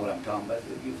well, you know what I'm talking about.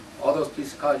 All those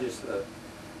police colleges,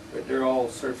 they're all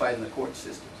certified in the court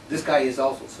system. This guy is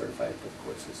also certified for the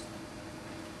court system.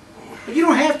 But you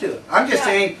don't have to. I'm just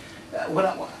saying,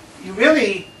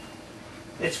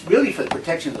 it's really for the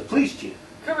protection of the police chief.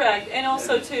 Correct, and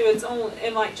also too, it's only,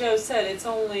 and like Joe said, it's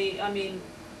only, I mean,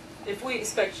 if we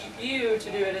expect you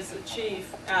to do it as the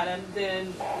chief, Adam,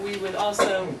 then we would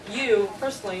also, you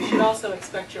personally should also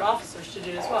expect your officers to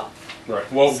do it as well.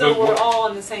 Right. Well, so we're all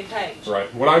on the same page.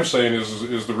 Right. What I'm saying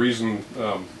is the reason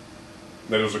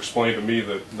that it was explained to me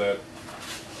that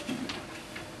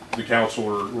the council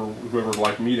or whoever would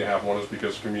like me to have one is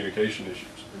because of communication issues.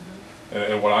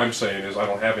 And what I'm saying is I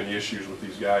don't have any issues with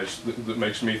these guys that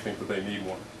makes me think that they need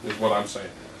one, is what I'm saying.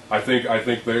 I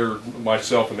think they're,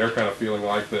 myself and they're kind of feeling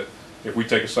like that if we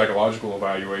take a psychological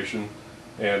evaluation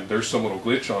and there's some little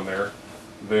glitch on there,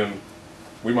 then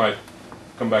we might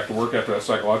come back to work after that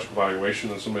psychological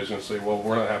evaluation and somebody's going to say, well,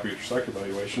 we're not happy with your psych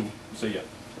evaluation, see ya.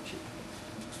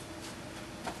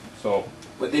 So.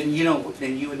 But then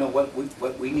you would know what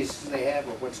weaknesses they have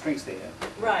or what strengths they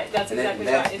have. Right, that's exactly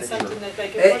right. It's something that they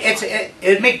can work on.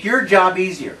 It'd make your job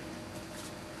easier.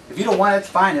 If you don't want it, it's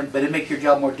fine, but it'd make your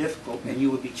job more difficult and you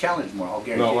would be challenged more, I'll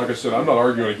guarantee. No, like I said, I'm not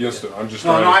arguing against it. I'm just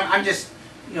I'm just,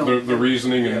 you know. The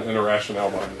reasoning and the rationale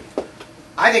behind it.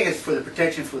 I think it's for the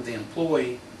protection for the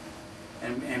employee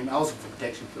and also for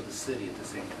protection for the city at the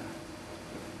same time.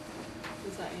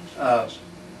 Does that answer your question?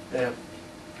 Yeah.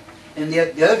 And the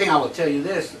other thing I will tell you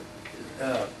this,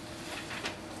 I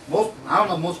don't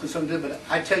know if most concerns do, but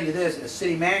I tell you this, as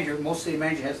city manager, most city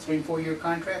managers have 3 and 4 year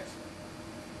contracts.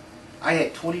 I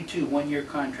had 22 1-year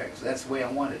contracts. That's the way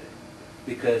I wanted it.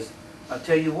 Because I'll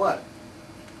tell you what,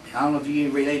 I don't know if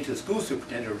you relate to a school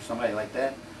superintendent or somebody like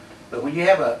that, but when you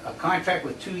have a contract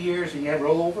with 2 years and you have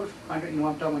rollover contract, you know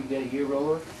what I'm talking about, you get a year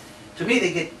rollover, to me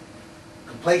they get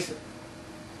complacent.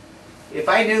 If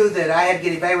I knew that I had to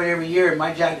get evaluated every year and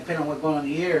my job depended on what's going on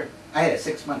in the year, I had a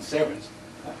 6-month severance.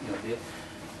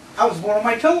 I was more on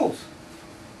my toes.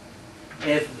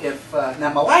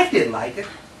 Now my wife didn't like it,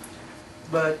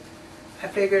 but I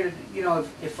figured, you know,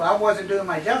 if I wasn't doing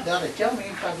my job, they ought to tell me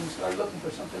if I can start looking for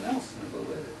something else and go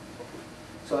with it.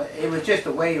 So it was just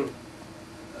a way to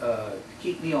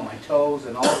keep me on my toes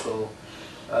and also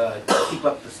keep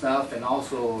up the snuff and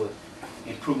also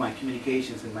improve my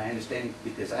communications and my understanding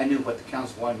because I knew what the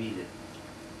council wanted me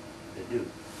to do.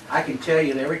 I can tell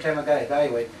you that every time I got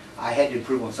evaluated, I had to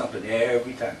improve on something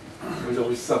every time. There was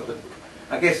always something.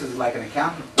 I guess it's like an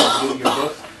accountant, when you do your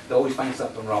books, they always find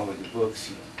something wrong with your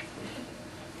books. You know.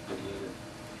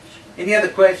 Any other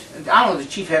questions? I don't know, does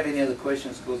the chief have any other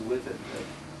questions that goes with it?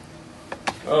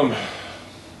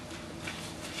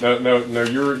 Now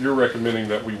you're recommending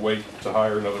that we wait to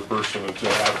hire another person until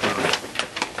after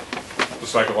the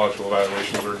psychological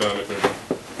evaluations are done if they're done.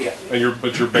 Yeah. And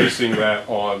but you're basing that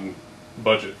on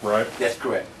budget, right? That's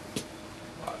correct.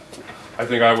 I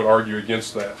think I would argue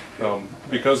against that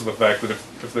because of the fact that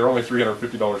if they're only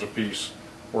 $350 a piece,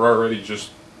 we're already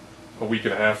just a week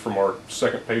and a half from our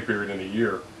second pay period in a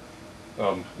year.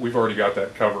 We've already got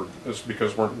that covered. It's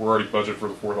because we're already budgeted for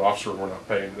the 4th officer and we're not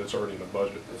paying. That's already in the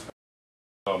budget.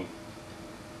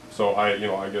 So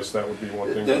I guess that would be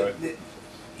one thing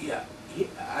yeah,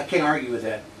 I can't argue with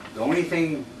that. The only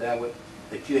thing that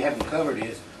you haven't covered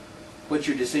is what's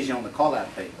your decision on the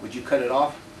call-out pay? Would you cut it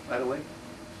off right away?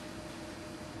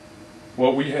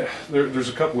 Well, there's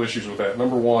a couple issues with that.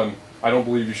 Number one, I don't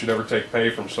believe you should ever take pay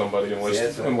from somebody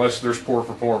unless there's poor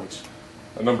performance.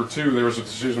 And number two, there was a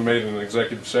decision made in an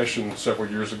executive session several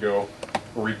years ago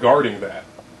regarding that.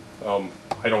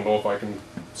 I don't know if I can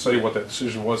say what that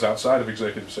decision was outside of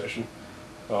executive session,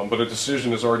 but a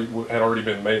decision had already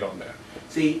been made on that.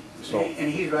 See,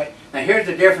 and he's right. Now here's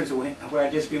the difference where I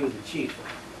disagree with the chief.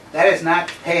 That is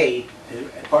not pay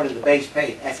as part of the base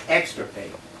pay. That's extra pay.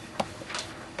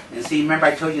 And see, remember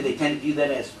I told you they tend to do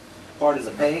that as part of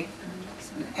the pay?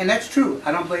 And that's true.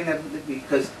 I don't blame that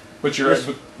because... But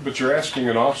you're asking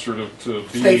an officer to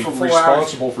be for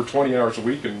responsible for 20 hours a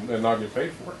week and not get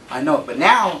paid for it. I know, but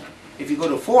now, if you go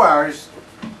to 4 hours,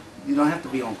 you don't have to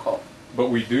be on call. But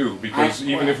we do, because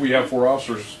even if we have 4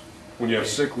 officers, when you have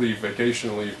sick leave,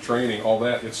 vacation leave, training, all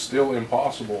that, it's still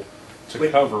impossible to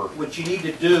cover. What you need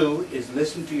to do is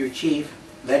listen to your chief,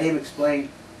 let him explain,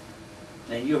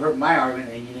 and you heard my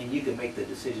argument, and then you can make the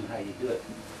decision how you do it.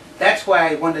 That's why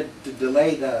I wanted to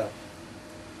delay the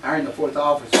hiring the 4th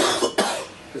officer,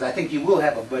 because I think you will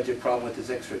have a budget problem with this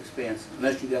extra expense,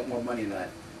 unless you got more money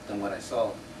than what I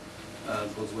saw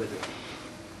goes with it.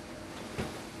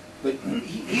 But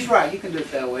he's right, you can do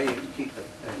it that way and keep the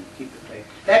pay.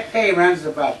 That pay runs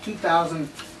about 2,000,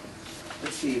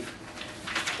 let's see,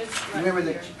 It's right remember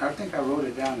that, here. I think I wrote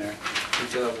it down there.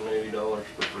 $2,080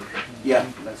 per person. Yeah,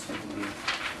 that's something.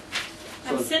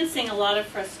 I'm So- sensing a lot of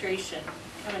frustration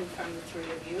coming from the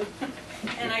three of you.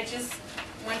 And I just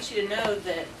want you to know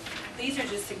that these are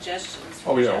just suggestions.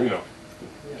 Oh, from yeah, Joe. we know.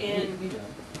 And- We know.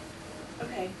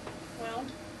 Okay, well,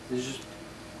 This is just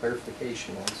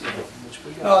clarification on something which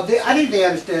we No, got. I think they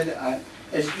understood,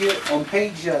 as you, on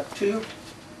page 2,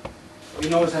 you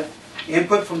notice that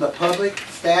input from the public,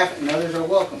 staff, and others are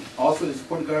welcome. Also, the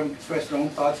supporting government express their own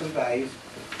thoughts and values.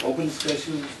 Open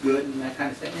discussion is good and that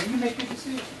kind of stuff, and you make your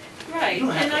decision. right, You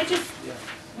don't have and to- I just Yeah.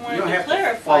 You wanted don't to have to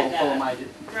clarify follow that. follow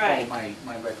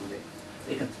my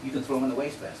recommendation. You can throw them in the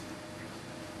wastebasket.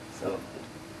 So,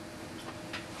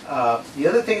 the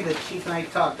other thing that Chief and I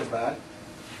talked about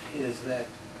is that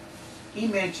he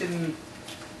mentioned,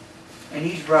 and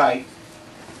he's right,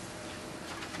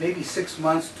 maybe 6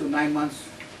 months to 9 months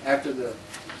after the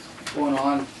going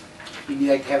on, you'd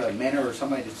like to have a mentor or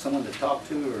someone to talk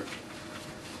to, or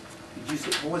did you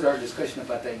say, what was our discussion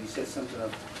about that? You said something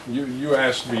of, You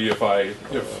asked me if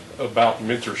about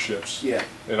mentorships. yeah.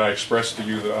 And I expressed to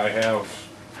you that I have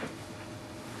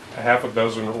a half a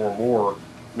dozen or more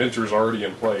mentors already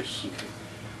in place.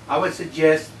 I would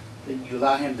suggest that you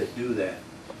allow him to do that.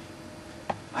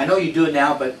 I know you do it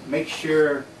now, but make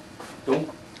sure, don't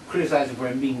criticize him for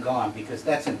him being gone, because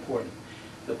that's important.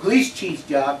 The police chief's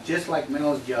job, just like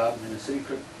Mel's job in the city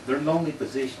clerk, they're lonely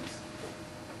positions.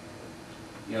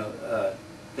 You know,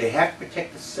 they have to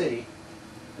protect the city,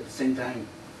 at the same time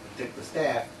protect the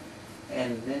staff,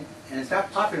 and it's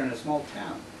not popular in a small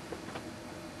town.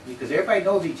 Because everybody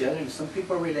knows each other, and some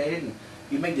people are related, and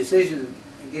you make decisions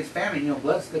against family, you know,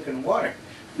 blood's thicker than water.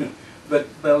 but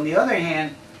on the other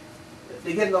hand,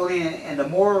 they get lonely, and the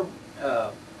more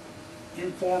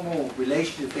informal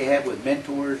relationship they have with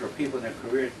mentors or people in their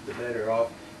career, the better off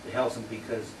it helps them,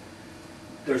 because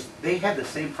they have the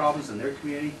same problems in their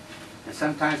community, and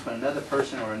sometimes when another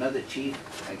person or another chief,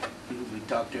 like people we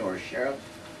talk to, or a sheriff,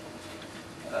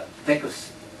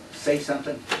 say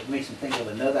something, it makes them think of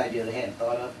another idea they hadn't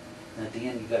thought of, and at the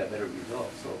end you got a better result.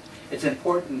 So it's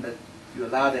important that you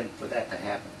allow them for that to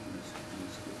happen.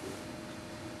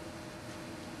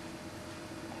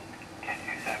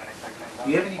 Do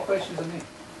you have any questions of me?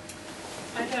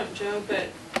 I don't, Joe, but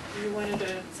you wanted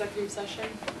an executive session?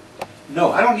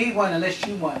 No, I don't need one unless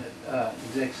you want an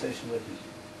exec session with me.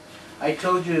 I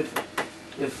told you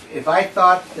if I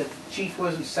thought that the chief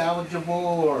wasn't salvageable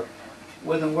or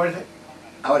wasn't worth it,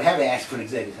 I would have to ask for an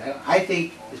executive. I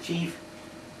think the chief,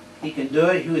 he can do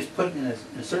it. He was put in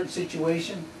a certain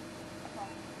situation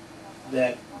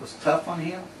that was tough on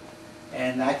him.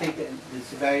 And I think that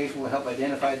this evaluation will help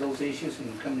identify those issues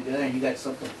and come together, and you got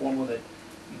something formal that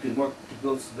you can work to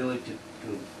build stability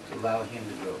to allow him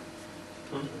to grow.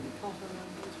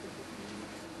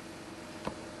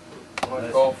 I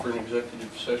call for an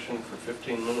executive session for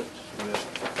 15 minutes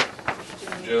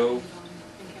with Joe,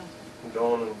 And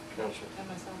Dawn, and council,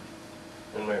 myself.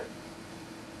 and mayor.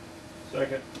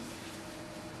 Second.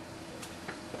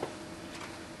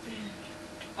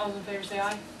 All those in favor say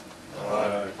aye.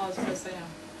 All those opposed say no.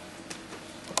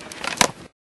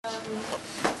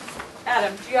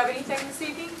 Adam, do you have anything this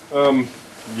evening?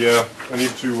 Yeah, I need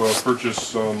to purchase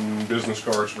some business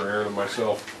cards for Aaron and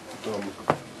myself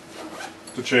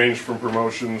to change from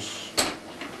promotions.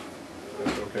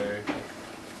 That's okay.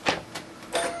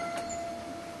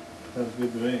 Sounds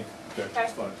good to me. Okay.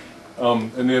 That's fine.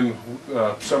 And then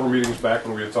several meetings back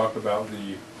when we had talked about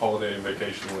the holiday and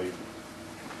vacation leave,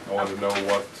 I wanted to know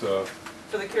what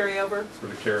For the carryover? for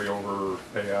the carryover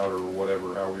payout or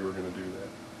whatever, how we were going to do that.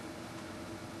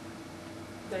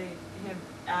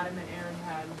 Adam and Aaron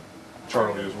had.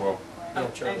 Charlie as well. Oh, Yeah,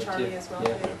 Charlie and Charlie too. as well,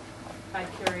 Yeah. too. Had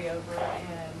carryover,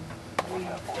 and we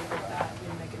figured that, we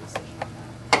didn't make a decision on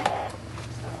that.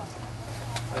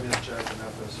 I did check and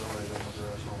FSLA didn't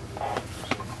address all the issues,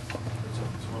 so it's up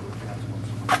to some other councils.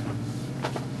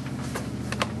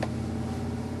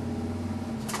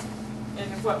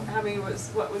 And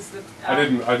what was the? I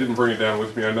didn't bring it down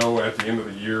with me. I know at the end of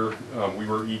the year, we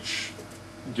were each,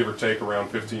 give or take, around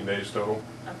 15 days total.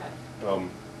 Okay,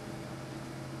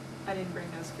 I didn't bring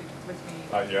those with me.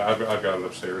 Yeah, I've got it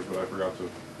upstairs, but I forgot to,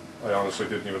 I honestly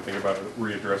didn't even think about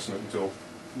readdressing it until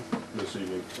this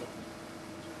evening, so.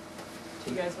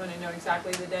 Do you guys want to know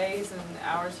exactly the days and the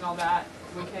hours and all that?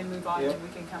 We can move on Yep. and we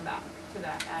can come back to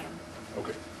that, Adam.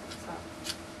 Okay.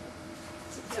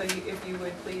 So if you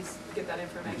would please get that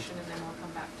information and then we'll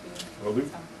come back to you. Will do.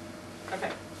 So,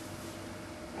 okay.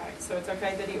 All right, so it's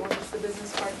okay that he orders the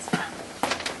business cards?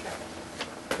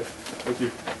 Thank you.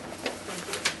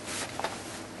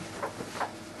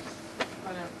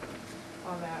 Why don't,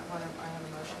 on that, why don't I have a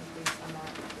motion, please, on that,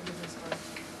 the business card?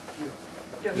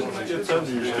 Yeah. It's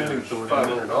under your spending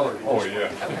 $500. Oh, yeah.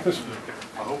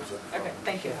 I hope so. Okay,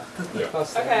 thank you. Yeah.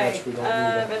 Costs that Okay, much, we don't need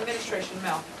it. administration,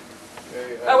 Mel.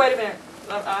 Okay, Oh, wait a minute,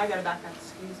 I gotta back up,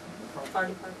 excuse me. Fire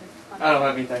department. I don't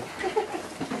have anything.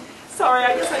 Sorry,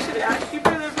 I guess I should have asked you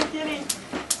from the beginning.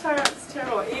 Sorry, that's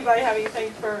terrible. Anybody have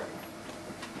anything for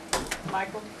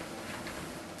Michael?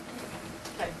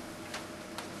 Okay.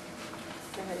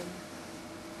 Go ahead.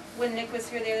 When Nick was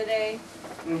here the other day,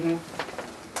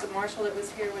 Mm-hmm. the marshal that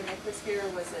was here when Nick was here,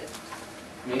 was it?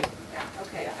 Me? Yeah,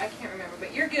 okay, I can't remember,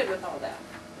 but you're good with all that,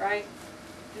 right?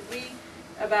 Did we,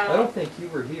 I about, don't think you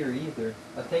were here either.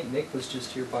 I think Nick was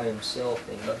just here by himself.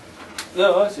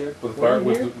 No, I was here. With the Were fire, you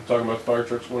with here? talking about the fire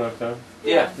trucks going out of town?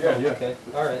 Yeah. Yeah, yeah. Okay,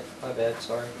 all right, my bad,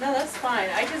 sorry. no, that's fine,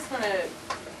 I just wanna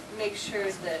make sure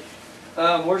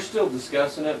that We're still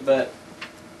discussing it, but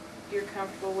you're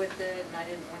comfortable with it, and I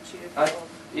didn't want you to I- feel.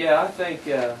 yeah, I think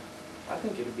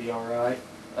it'd be all right.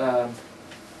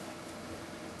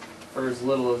 For as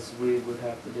little as we would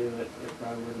have to do it, it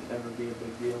probably wouldn't ever be a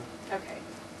big deal. Okay,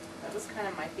 that was kind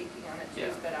of my thinking on it too,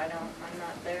 Yeah. but I'm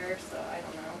not there, so I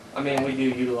don't know. I mean, we do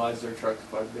utilize their trucks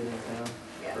quite a bit in town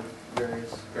Yeah, for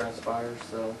various grass fires,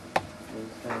 so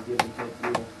it's kind of give and take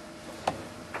deal.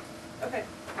 okay,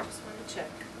 I just wanted to check.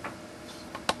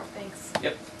 Thanks.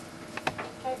 Yep.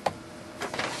 Okay.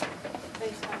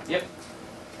 Thanks, Tom. Yep.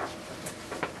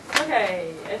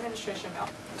 Okay, administration, Mel.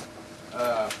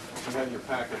 You have in your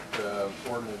packet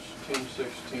ordinance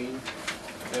 1016,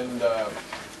 and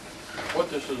what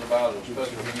this is about is a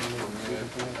special use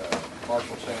permit.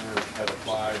 Marshall Sanders had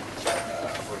applied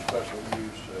for special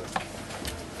use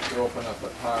to open up a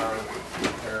tire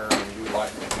repair and do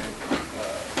light mechanic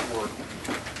work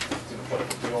in a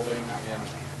public building. And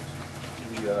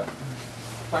the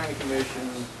planning commission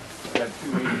had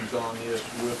 2 meetings on this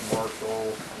with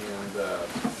Marshall and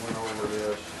went over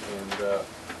this. And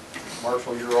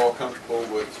Marshall, you're all comfortable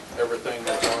with everything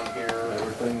that's on here?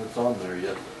 Everything that's on there,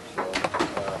 yes. So,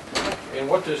 and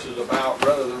what this is about,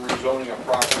 rather than rezoning a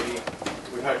property,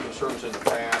 we've had concerns in the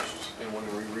past, and when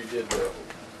we redid the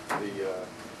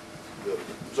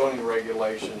zoning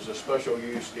regulations, the special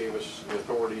use gave us the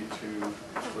authority to,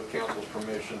 with council's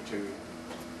permission, to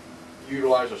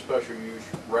utilize a special use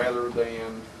rather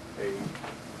than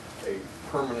a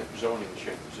permanent zoning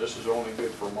change. This is only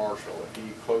good for Marshall. If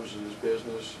he closes his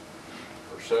business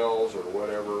or sells or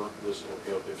whatever, this,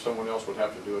 if someone else would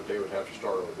have to do it, they would have to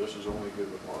start over. This is only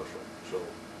good with Marshall. So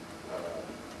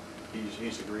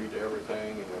he's agreed to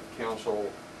everything, and if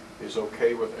council is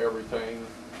okay with everything,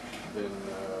 then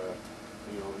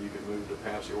you know, you can move to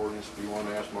pass the ordinance. If you want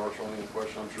to ask Marshall any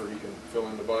question, I'm sure he can fill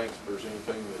in the blanks if there's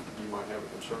anything that you might have a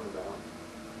concern about.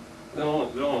 The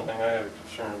only thing I had a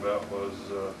concern about was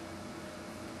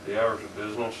the hours of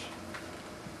business,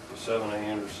 from 7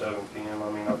 a.m. to 7 p.m. I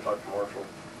mean, I've talked to Marshall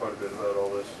quite a bit about all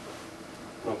this,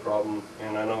 no problem.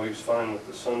 And I know he's fine with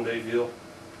the Sunday deal,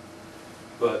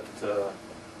 but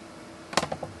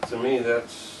to me,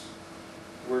 that's,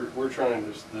 we're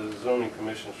trying to, the zoning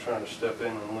commission's trying to step in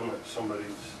and limit somebody's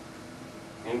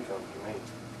income to me.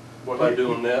 Well, By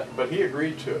doing that. But he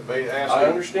agreed to it. They asked I him.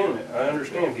 understand that. I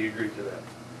understand he agreed to that.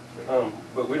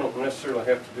 But we don't necessarily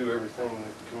have to do everything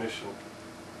that the commission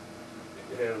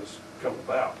has come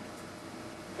about.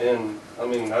 And, I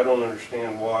mean, I don't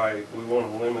understand why we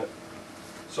want to limit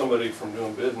somebody from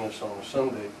doing business on a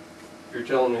Sunday. You're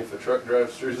telling me if a truck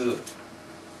drives through the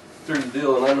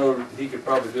deal, and I know he could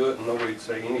probably do it and nobody'd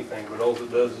say anything, but all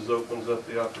it does is opens up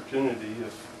the opportunity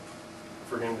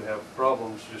for him to have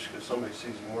problems just because somebody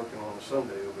sees him working on a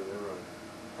Sunday over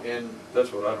there. And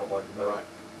that's what I don't like about right.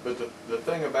 But the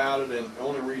thing about it, and the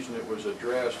only reason it was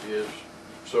addressed is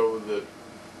so that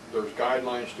there's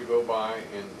guidelines to go by,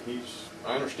 and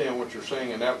I understand what you're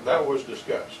saying, and that was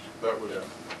discussed. That was,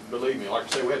 believe me, like I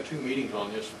say, we had 2 meetings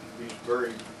on this, these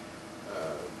very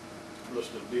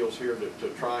listed deals here to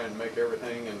try and make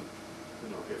everything, and you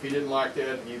know, if he didn't like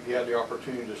that, he had the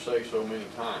opportunity to say so many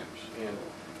times. And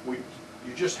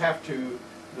you just have to,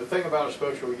 the thing about a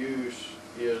special use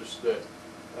is that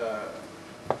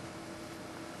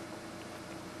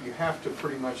you have to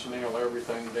pretty much nail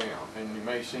everything down. And it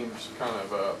may seem kind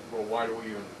of, well, why do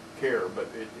we even care? But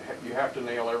you have to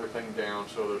nail everything down.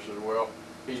 So there's, well,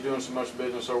 he's doing so much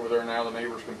business over there now, the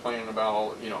neighbor's complaining about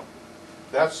all, you know.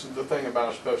 That's the thing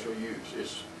about a special use.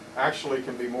 It's actually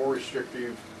can be more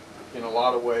restrictive in a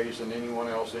lot of ways than anyone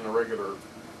else in a regular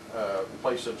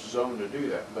place that's zoned to do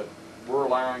that. But we're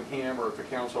allowing him, or if the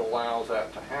council allows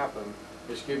that to happen,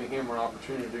 it's giving him an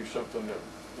opportunity to do something that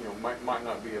you know, might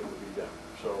not be able to be done.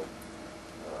 So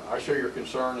I share your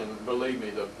concern, and believe me,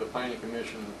 the planning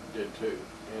commission did too.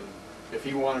 And if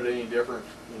he wanted any different,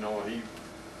 you know,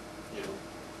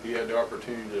 he had the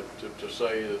opportunity to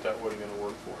say that wasn't going to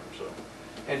work for him. So,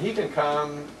 and he can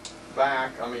come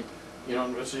back. I mean, you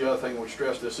know, that's the other thing we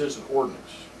stress. This is an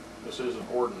ordinance. This is an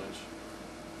ordinance.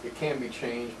 It can be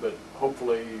changed, but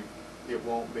hopefully it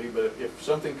won't be. But if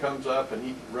something comes up and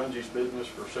he runs his business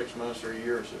for 6 months or a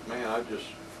year and says, man, I just,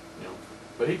 you know.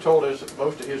 But he told us that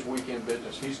most of his weekend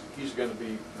business, he's going to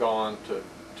be gone to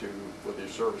with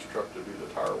his service truck to do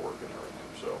the tire work and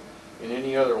everything. So, and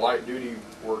any other light duty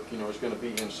work, you know, is going to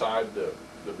be inside the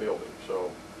building.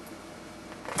 So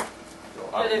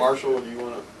Marshall, do you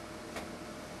want to?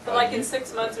 But like in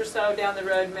 6 months or so down the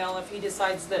road, Mel, if he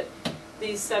decides that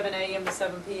these 7 a.m. to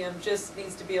 7 p.m. just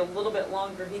needs to be a little bit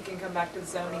longer, he can come back to the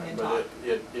zoning and talk.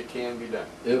 But it can be done.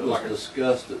 It was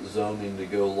discussed at zoning to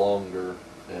go longer,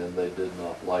 and they did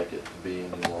not like it to be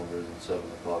any longer than 7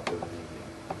 o'clock of an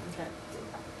evening. Okay.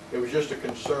 It was just a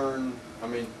concern, I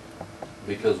mean.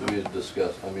 Because we had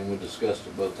discussed, we discussed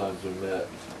it both times we met.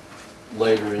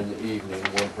 Later in the evening,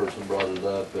 one person brought it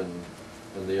up, and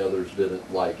the others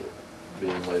didn't like it,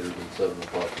 being later than 7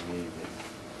 o'clock in the evening.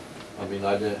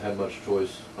 I didn't have much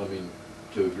choice,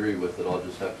 to agree with it. I'll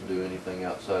just have to do anything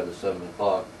outside of 7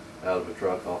 o'clock out of a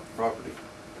truck off the property.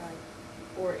 Right.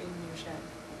 Or in your shed.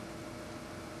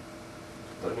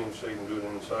 That means so you can do it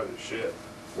inside the shed.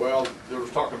 Well, there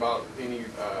was talking about any,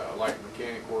 like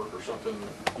mechanic work or something,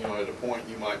 you know, at a point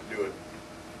you might do it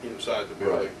inside the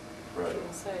building. Right. I was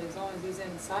gonna say, as long as he's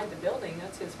inside the building,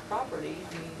 that's his property.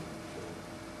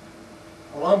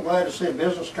 Well, I'm glad to see a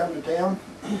business come to town,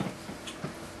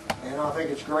 and I think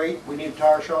it's great. We need a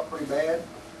tire shop pretty bad,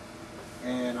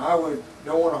 and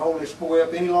don't want to hold this boy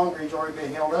up any longer. He's already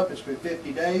been held up. It's been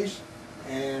 50 days,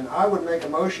 and I would make a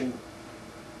motion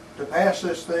to pass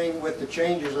this thing with the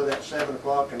changes of that 7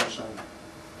 o'clock and the sun.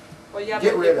 Well, yeah,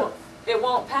 Get but rid of it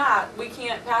won't pass. We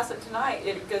can't pass it tonight.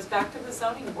 It goes back to the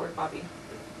zoning board, Bobby.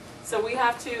 So we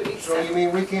have to accept. So you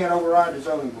mean we can't override the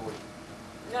zoning board?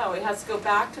 No, it has to go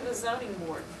back to the zoning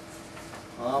board.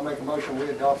 Well, I'll make a motion we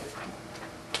adopt it.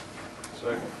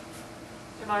 Second.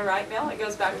 Am I right, Mel? It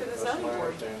goes back to the That's zoning my board.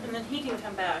 understanding. And then he can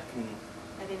come back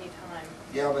at any time.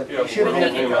 Yeah, but Yeah, he shouldn't but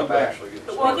have to come back.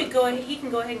 Well, he can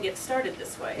go ahead and get started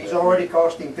this way. He's already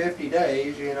cost him 50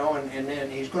 days, you know, and then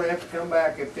he's going to have to come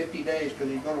back at 50 days because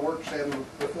he's going to work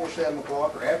before 7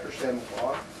 o'clock or after 7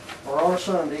 o'clock or on a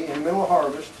Sunday in the middle of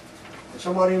harvest. And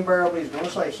somebody invariably is going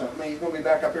to say something, and he's going to be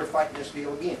back up here fighting this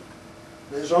deal again.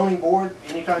 The zoning board,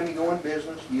 anytime you go in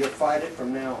business, you fight it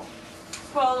from now on.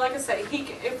 Well, like I say,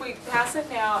 if we pass it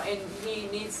now and we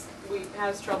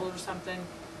has trouble or something,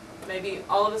 maybe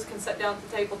all of us can sit down at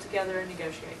the table together and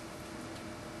negotiate.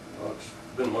 Well, it's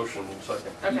been motioned and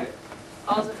second. Okay.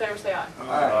 All those in favor say aye.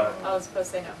 Aye. All those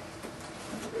opposed say no.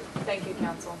 Thank you,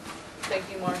 council. Thank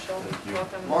you, Marshall. Thank you.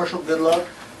 Welcome. Marshall, good luck.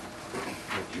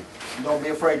 Thank you. Don't be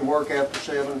afraid to work after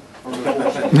 7 or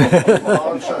before 7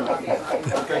 on Sunday,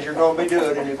 because you're going to be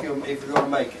doing it if you're going to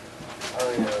make it. I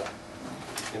am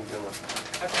gonna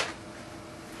Okay.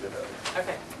 get out of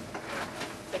Okay.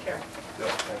 Take care. here.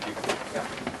 Yeah, thank you. Yeah.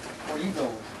 Where are you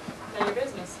going? None of your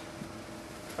business.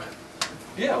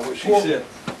 Yeah, what she Well- said.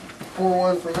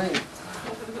 4-1 for me.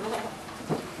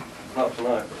 Not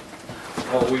tonight, but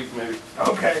all week maybe.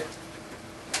 Okay.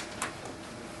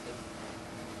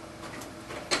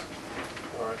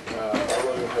 All right, I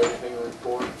really don't have anything to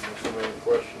report. If somebody has a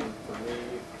question for me,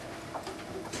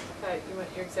 Okay, you want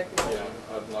your executive yeah, session?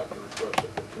 I'd like to request a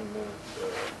 15-minute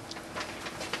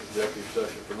executive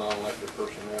session for non-elected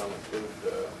personnel, include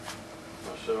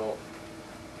myself,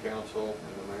 council,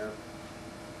 and the mayor.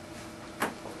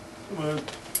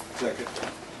 Second.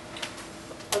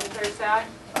 Those in favor say aye.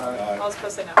 Aye. All those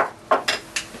opposed say no.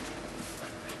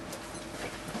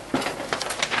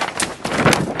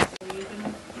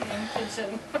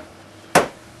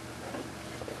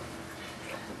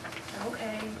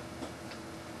 Okay.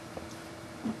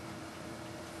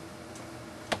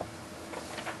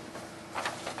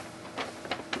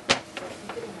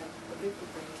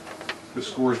 The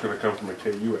score is going to come from a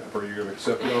KU app. Are you going to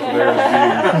accept it over there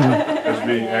as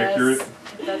being Yes, accurate?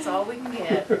 That's all we can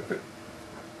get.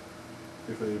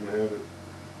 If they even have it.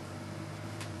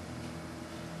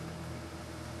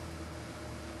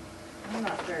 I'm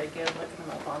not very good looking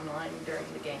them up online during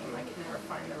the game. I can never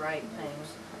find the right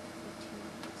things.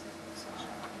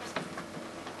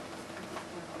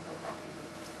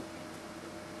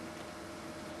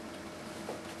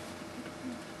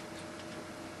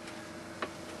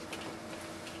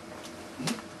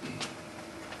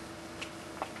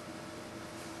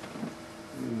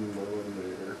 I wasn't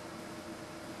there.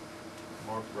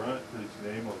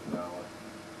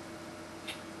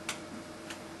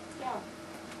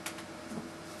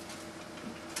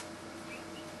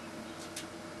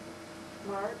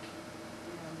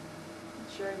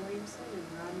 Williamson and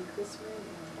Rodney Chrisman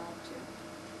and Bob Too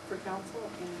for council,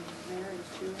 and mayor is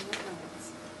Julie McMillan.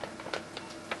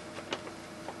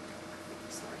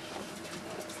 Sorry, I'll turn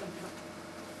that up somehow.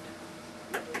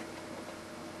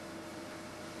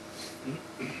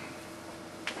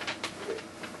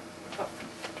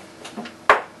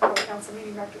 Call the council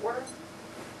meeting back to order.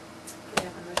 Can I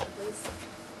have a motion, please?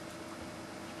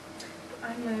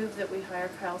 I move that we hire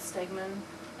Kyle Stegman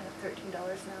at $13 an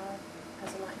hour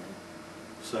as a lineman.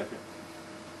 Second.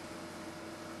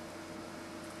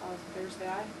 All those in favor say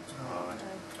aye.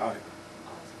 Aye. All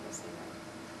those opposed say no.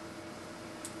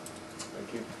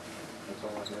 Thank you. That's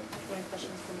all I have. Any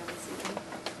questions for me this evening?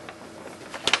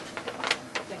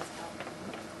 Thanks, Cal.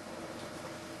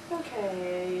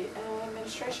 Okay,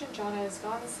 administration, Jonna is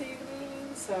gone this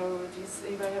evening, so does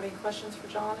anybody have any questions for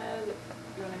Jonna that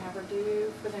you want to have her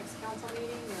do for the next council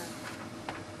meeting, or?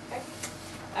 Okay.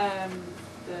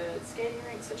 The skating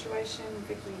rink situation,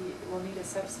 Vicki will need a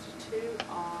substitute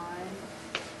on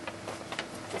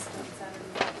this coming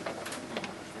Saturday.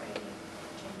 Friday,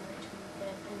 January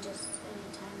 25th, and just any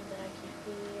time that I can't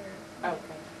be, or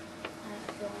Okay.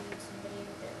 fill in somebody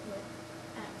that would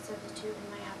substitute in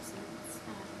my absence.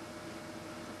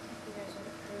 If you guys would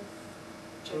approve.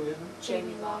 Who is it?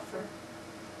 Jamie Lawfer.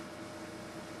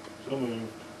 So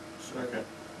moved. Second.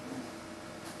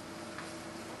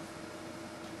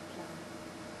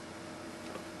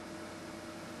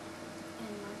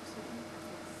 And Mark second.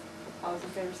 All those in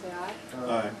favor say aye.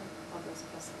 Aye. All those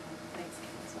opposed say no. Thanks,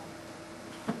 council.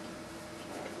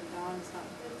 Okay, Dawn's not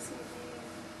here this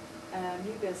evening.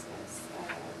 New business,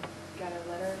 got a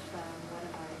letter from one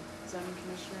of my zoning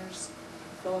commissioners,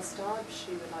 Phyllis Dobbs.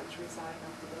 She would like to resign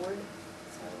off the board,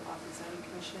 so off the zoning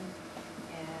commission.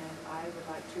 And I would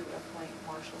like to appoint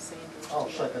Marshall Sanders I'll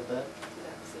to second that.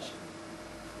 that position.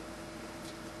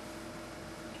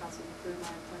 Council approve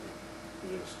my appointment.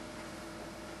 Yes.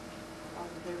 All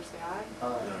in favor say aye.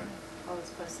 Aye. All those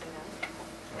opposed say no.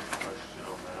 I have a question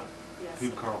on that. Yes. Who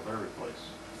Carl Bear replace?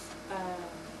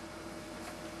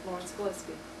 Lawrence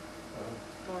Gillespie.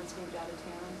 Lawrence moved out of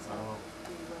town, so Oh.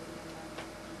 he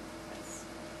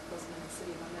wasn't in the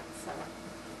city limits, so.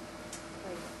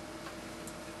 Okay.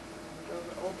 Go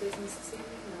over old business this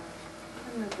evening, or?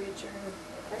 I'm gonna adjourn.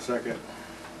 Okay. Second.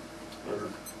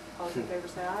 All those in favor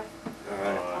say aye.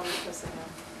 Aye. All those opposed say no.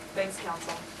 Thanks,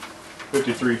 council.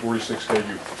 5346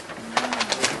 KU.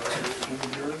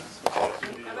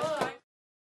 How much